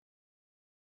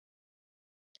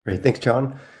 Great, thanks,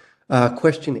 John.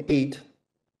 Question 8,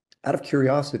 out of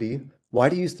curiosity, why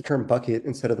do you use the term bucket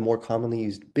instead of the more commonly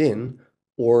used bin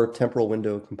or temporal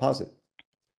window composite?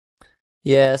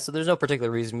 Yeah, so there's no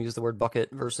particular reason we use the word bucket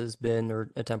versus bin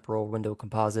or a temporal window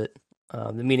composite.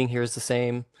 The meaning here is the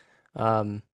same.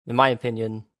 In my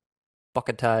opinion,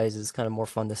 bucketize is kind of more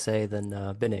fun to say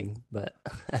than binning, but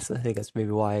I think that's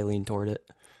maybe why I lean toward it.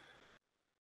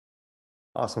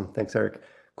 Awesome, thanks, Erik.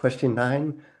 Question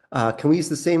 9, can we use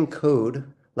the same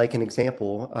code like an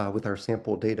example with our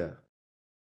sample data?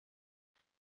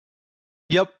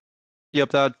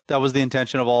 Yep. That was the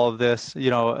intention of all of this.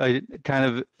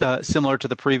 Kind of similar to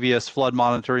the previous flood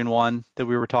monitoring one that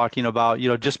we were talking about.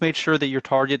 Just make sure that your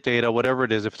target data, whatever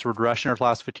it is, if it's regression or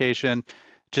classification,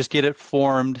 just get it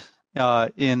formed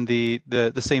in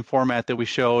the same format that we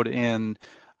showed in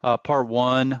part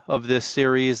 1 of this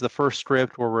series, the first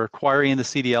script where we're acquiring the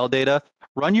CDL data.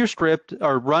 Run your script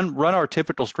or run our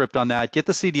typical script on that. Get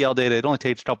the CDL data. It only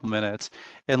takes a couple minutes,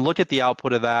 and look at the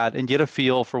output of that and get a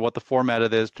feel for what the format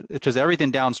of it is, because everything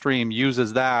downstream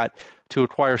uses that to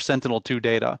acquire Sentinel-2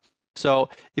 data. So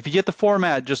if you get the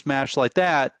format just matched like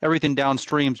that, everything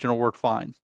downstream is going to work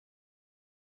fine.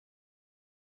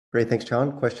 Great, thanks,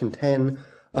 John. Question 10,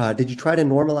 did you try to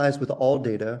normalize with all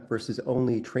data versus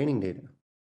only training data?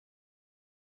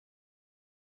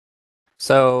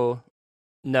 So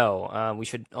no, we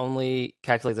should only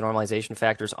calculate the normalization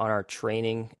factors on our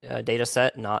training data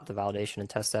set, not the validation and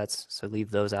test sets. So leave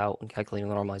those out when calculating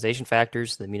the normalization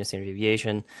factors, the mean standard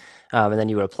deviation, and then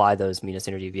you would apply those mean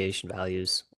standard deviation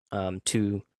values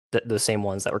to the same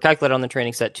ones that were calculated on the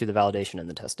training set to the validation and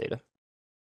the test data.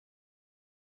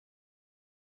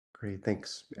 Great,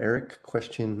 thanks, Erik.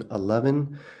 Question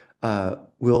 11,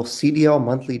 will CDL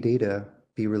monthly data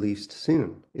be released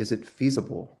soon? Is it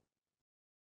feasible?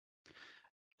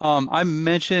 I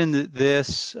mentioned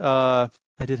this. I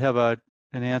did have an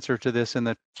answer to this in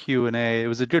the Q&A. It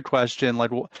was a good question.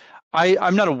 Like,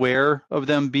 I'm not aware of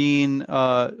them being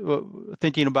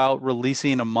thinking about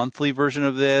releasing a monthly version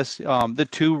of this. The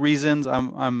two reasons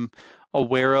I'm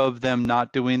aware of them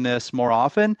not doing this more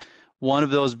often, one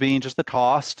of those being just the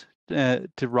cost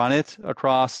to run it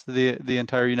across the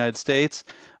entire United States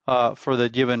for the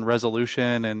given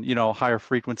resolution and higher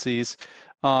frequencies.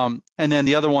 And then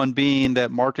the other one being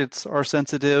that markets are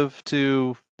sensitive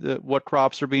to what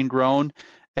crops are being grown.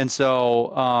 And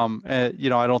so, I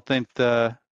don't think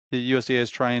the USDA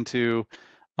is trying to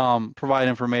provide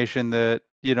information that,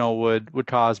 would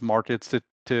cause markets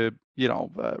to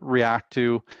react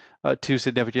to too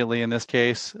significantly in this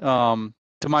case, to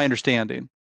my understanding.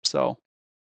 So.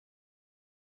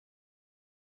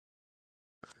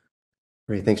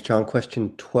 Great, thanks, John.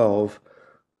 Question 12.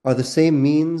 Are the same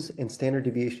means and standard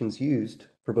deviations used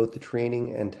for both the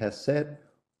training and test set,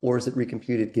 or is it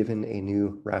recomputed given a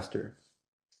new raster?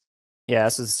 Yeah,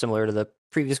 this is similar to the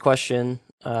previous question.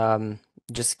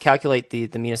 Just calculate the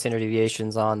mean standard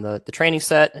deviations on the training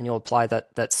set, and you'll apply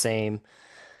that same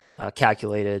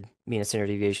calculated mean standard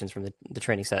deviations from the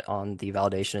training set on the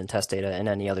validation and test data and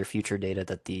any other future data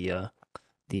that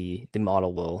the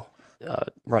model will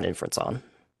run inference on.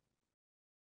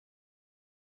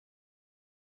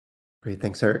 Great,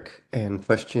 thanks, Erik. And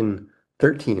question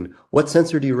 13, what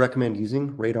sensor do you recommend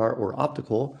using, radar or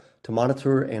optical, to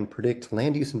monitor and predict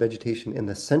land use and vegetation in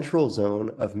the central zone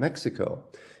of Mexico?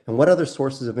 And what other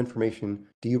sources of information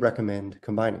do you recommend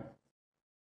combining?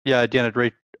 Yeah, again,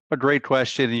 a great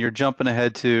question, and you're jumping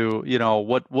ahead to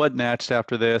what next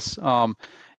after this.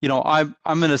 I'm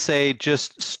going to say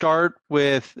just start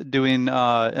with doing,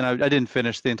 and I didn't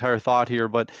finish the entire thought here,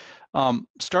 but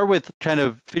start with kind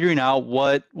of figuring out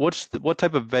what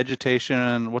type of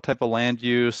vegetation, what type of land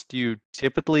use do you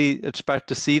typically expect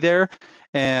to see there,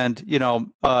 and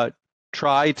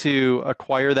try to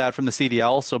acquire that from the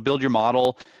CDL. So build your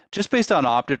model just based on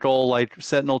optical, like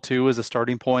Sentinel-2 is a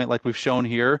starting point, like we've shown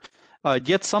here.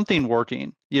 Get something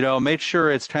working. Make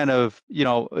sure it's kind of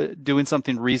doing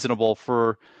something reasonable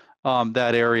for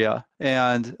that area.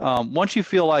 And once you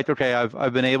feel like, okay,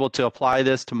 I've been able to apply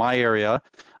this to my area,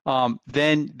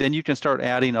 then you can start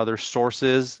adding other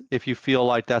sources if you feel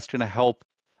like that's going to help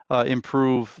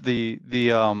improve the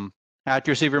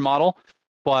accuracy of your model.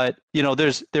 But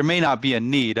there may not be a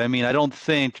need. I mean, I don't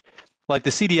think like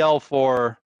the CDL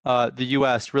for the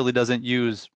U.S. really doesn't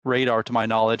use radar, to my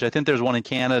knowledge. I think there's one in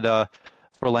Canada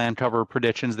for land cover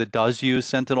predictions that does use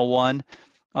Sentinel-1.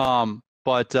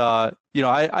 But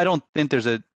I don't think there's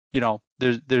a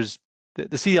there's the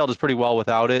CDL does pretty well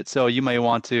without it. So you may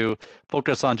want to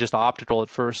focus on just optical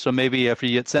at first. So maybe if you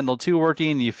get Sentinel-2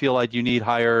 working, you feel like you need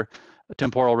higher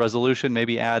temporal resolution,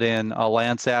 maybe add in a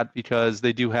Landsat, because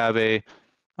they do have a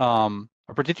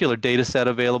particular data set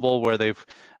available where they've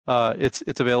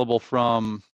it's available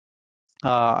from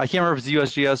I can't remember if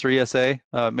it's USGS or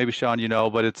ESA. Maybe Sean,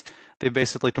 but they've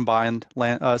basically combined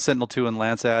Sentinel-2 and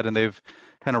Landsat, and they've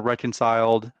kind of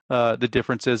reconciled the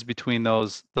differences between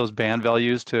those band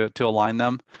values to align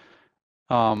them.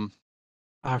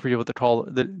 I forget what they're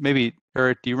called. Maybe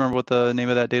Erik, do you remember what the name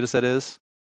of that data set is?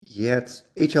 Yeah, it's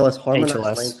HLS, Harmonized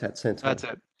HLS. Landsat Sentinel. That's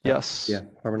it. Yes. Yeah,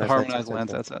 The Harmonized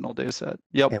Landsat Sentinel data set.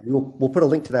 Yep. And we'll put a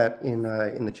link to that in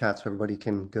the chat so everybody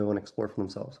can go and explore for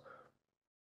themselves.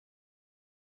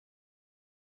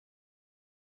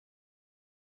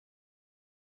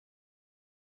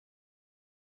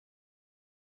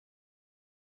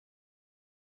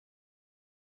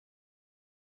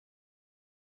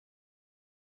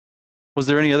 Was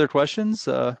there any other questions?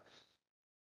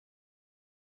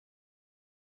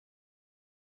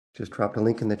 Just dropped a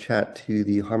link in the chat to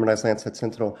the Harmonized Landsat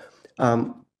Sentinel.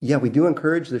 Yeah, we do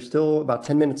encourage, there's still about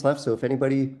 10 minutes left. So if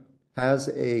anybody has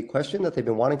a question that they've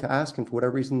been wanting to ask and for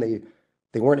whatever reason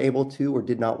they weren't able to or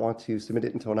did not want to submit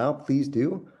it until now, please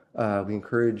do. We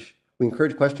encourage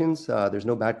questions. There's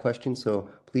no bad questions, so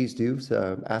please do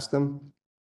ask them.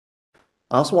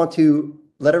 I also want to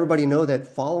let everybody know that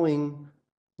following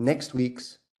next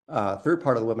week's third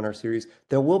part of the webinar series,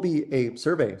 there will be a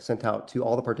survey sent out to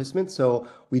all the participants. So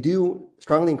we do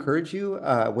strongly encourage you,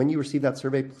 when you receive that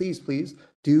survey, please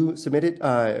do submit it,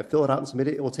 fill it out and submit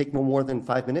it. It will take no more than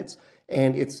 5 minutes.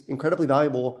 And it's incredibly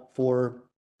valuable for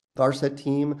the ARSET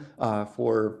team,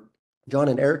 for John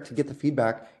and Erik to get the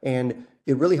feedback. And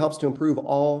it really helps to improve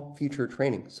all future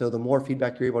training. So the more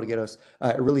feedback you're able to get us,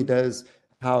 it really does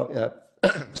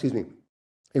excuse me.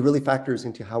 It really factors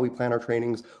into how we plan our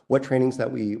trainings, what trainings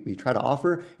that we try to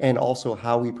offer, and also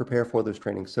how we prepare for those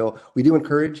trainings. So we do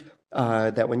encourage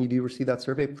that when you do receive that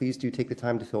survey, please do take the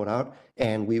time to fill it out,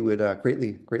 and we would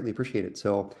greatly appreciate it.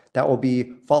 So that will be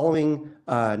following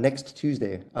next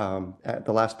Tuesday at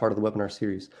the last part of the webinar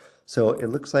series. So it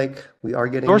looks like we are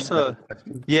getting Dorsa.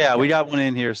 Yeah, we got one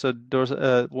in here. So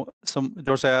Dorsa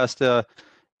asked,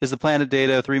 is the planet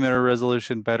data 3-meter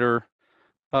resolution better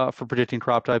for predicting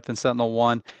crop type than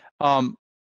Sentinel-1?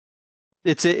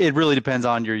 It really depends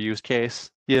on your use case.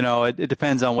 It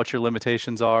depends on what your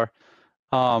limitations are.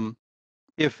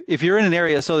 If you're in an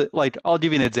area, so like I'll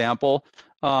give you an example.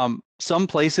 Some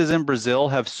places in Brazil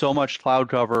have so much cloud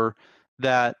cover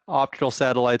that optical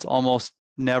satellites almost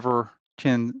never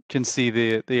can see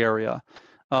the area.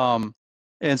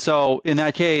 And so in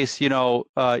that case,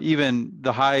 even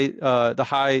the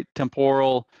high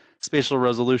temporal spatial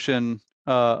resolution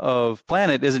of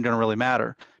planet isn't going to really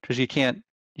matter, because you can't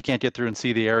get through and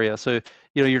see the area. So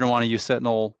you're going to want to use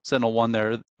Sentinel-1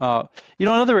 there. In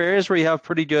other areas where you have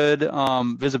pretty good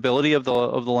visibility of the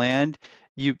land,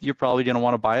 you're probably going to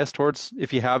want to bias towards,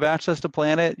 if you have access to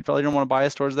planet, you probably don't want to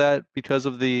bias towards that because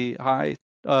of the high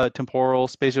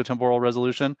spatiotemporal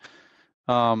resolution.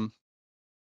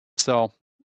 So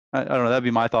I don't know, that'd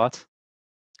be my thoughts.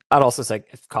 I'd also say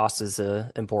if cost is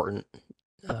important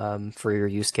for your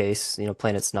use case.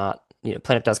 Planet's not.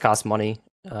 Planet does cost money,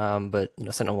 but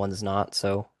Sentinel-1 is not.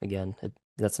 So again,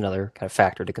 that's another kind of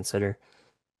factor to consider.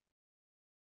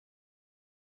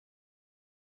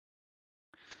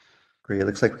 Great. It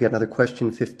looks like we got another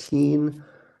question, 15.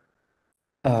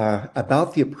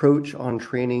 About the approach on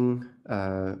training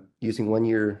using 1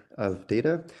 year of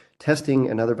data, testing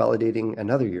another, validating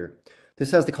another year. This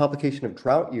has the complication of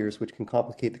drought years, which can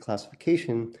complicate the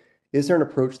classification, Is there an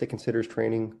approach that considers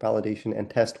training, validation, and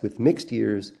test with mixed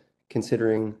years,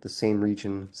 considering the same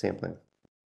region sampling?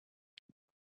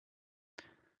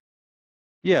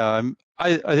 Yeah,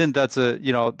 I think that's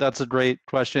a great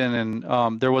question,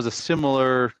 and there was a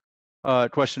similar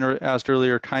question asked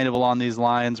earlier, kind of along these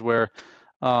lines, where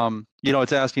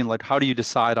it's asking like, how do you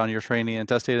decide on your training and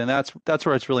test data? And that's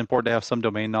where it's really important to have some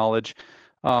domain knowledge.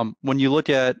 When you look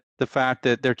at the fact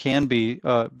that there can be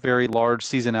very large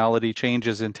seasonality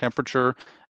changes in temperature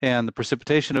and the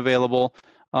precipitation available,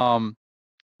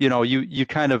 you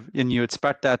kind of, and you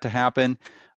expect that to happen.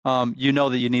 You know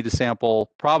that you need to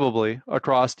sample probably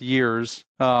across years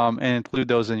and include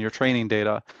those in your training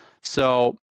data.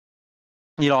 So,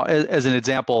 as an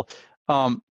example,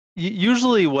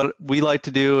 usually what we like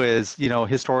to do is,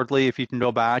 historically, if you can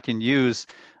go back and use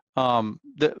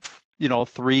the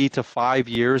 3 to 5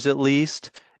 years at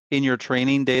least in your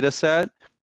training data set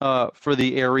for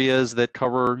the areas that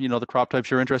cover, the crop types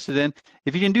you're interested in.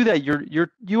 If you can do that,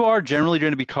 you are generally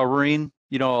going to be covering,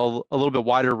 a little bit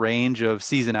wider range of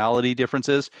seasonality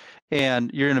differences,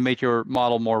 and you're going to make your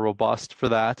model more robust for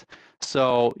that.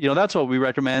 So, that's what we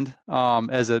recommend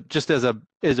as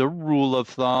a rule of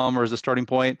thumb or as a starting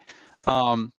point.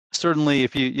 Certainly,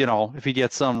 if you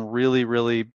get some really,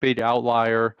 really big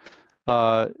outlier,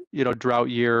 drought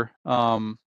year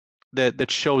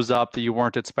that shows up that you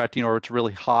weren't expecting, or it's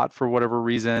really hot for whatever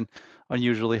reason,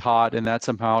 unusually hot, and that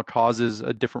somehow causes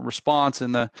a different response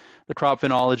in the crop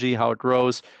phenology, how it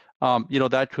grows,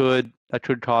 that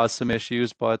could cause some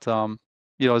issues. But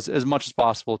as much as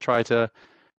possible, try to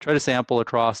sample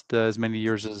across as many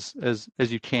years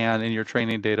as you can in your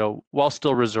training data, while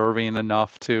still reserving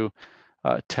enough to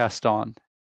test on.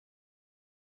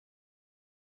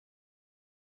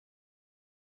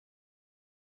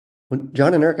 Well,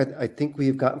 John and Eric, I think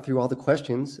we've gotten through all the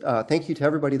questions. Thank you to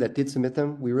everybody that did submit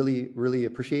them. We really, really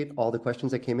appreciate all the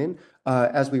questions that came in.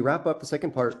 As we wrap up the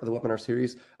second part of the webinar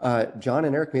series, John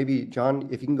and Eric, maybe John,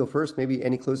 if you can go first, maybe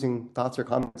any closing thoughts or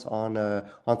comments on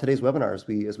today's webinar as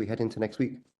we head into next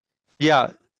week.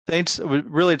 Yeah, thanks. We're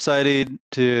really excited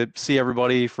to see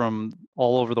everybody from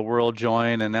all over the world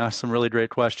join and ask some really great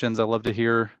questions. I love to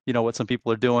hear, what some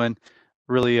people are doing.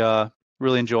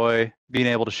 Really enjoy being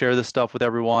able to share this stuff with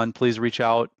everyone. Please reach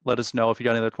out. Let us know if you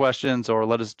got any other questions, or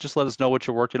let us know what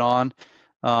you're working on.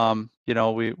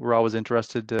 We're always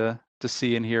interested to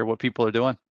see and hear what people are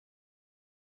doing.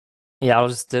 Yeah, I'll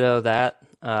just ditto that.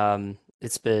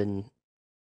 It's been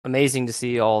amazing to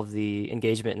see all of the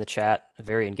engagement in the chat, a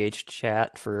very engaged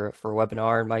chat for a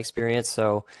webinar in my experience.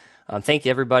 So thank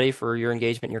you everybody for your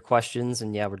engagement and your questions.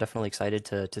 And yeah, we're definitely excited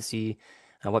to see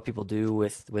what people do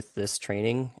with this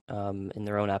training in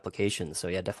their own applications. So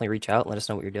yeah, definitely reach out and let us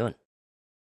know what you're doing.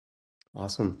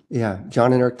 Awesome. Yeah,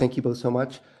 John and Eric, thank you both so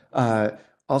much.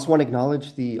 Also want to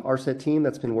acknowledge the ARSET team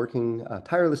that's been working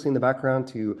tirelessly in the background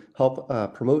to help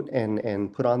promote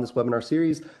and put on this webinar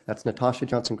series. That's Natasha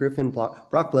Johnson-Griffin,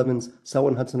 Brock Blevins,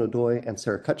 Selwyn Hudson-O'Doy, and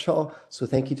Sarah Cutshaw. So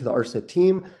thank you to the ARSET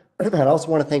team. I also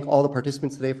want to thank all the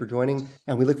participants today for joining,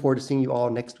 and we look forward to seeing you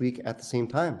all next week at the same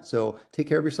time. So take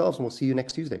care of yourselves, and we'll see you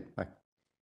next Tuesday. Bye.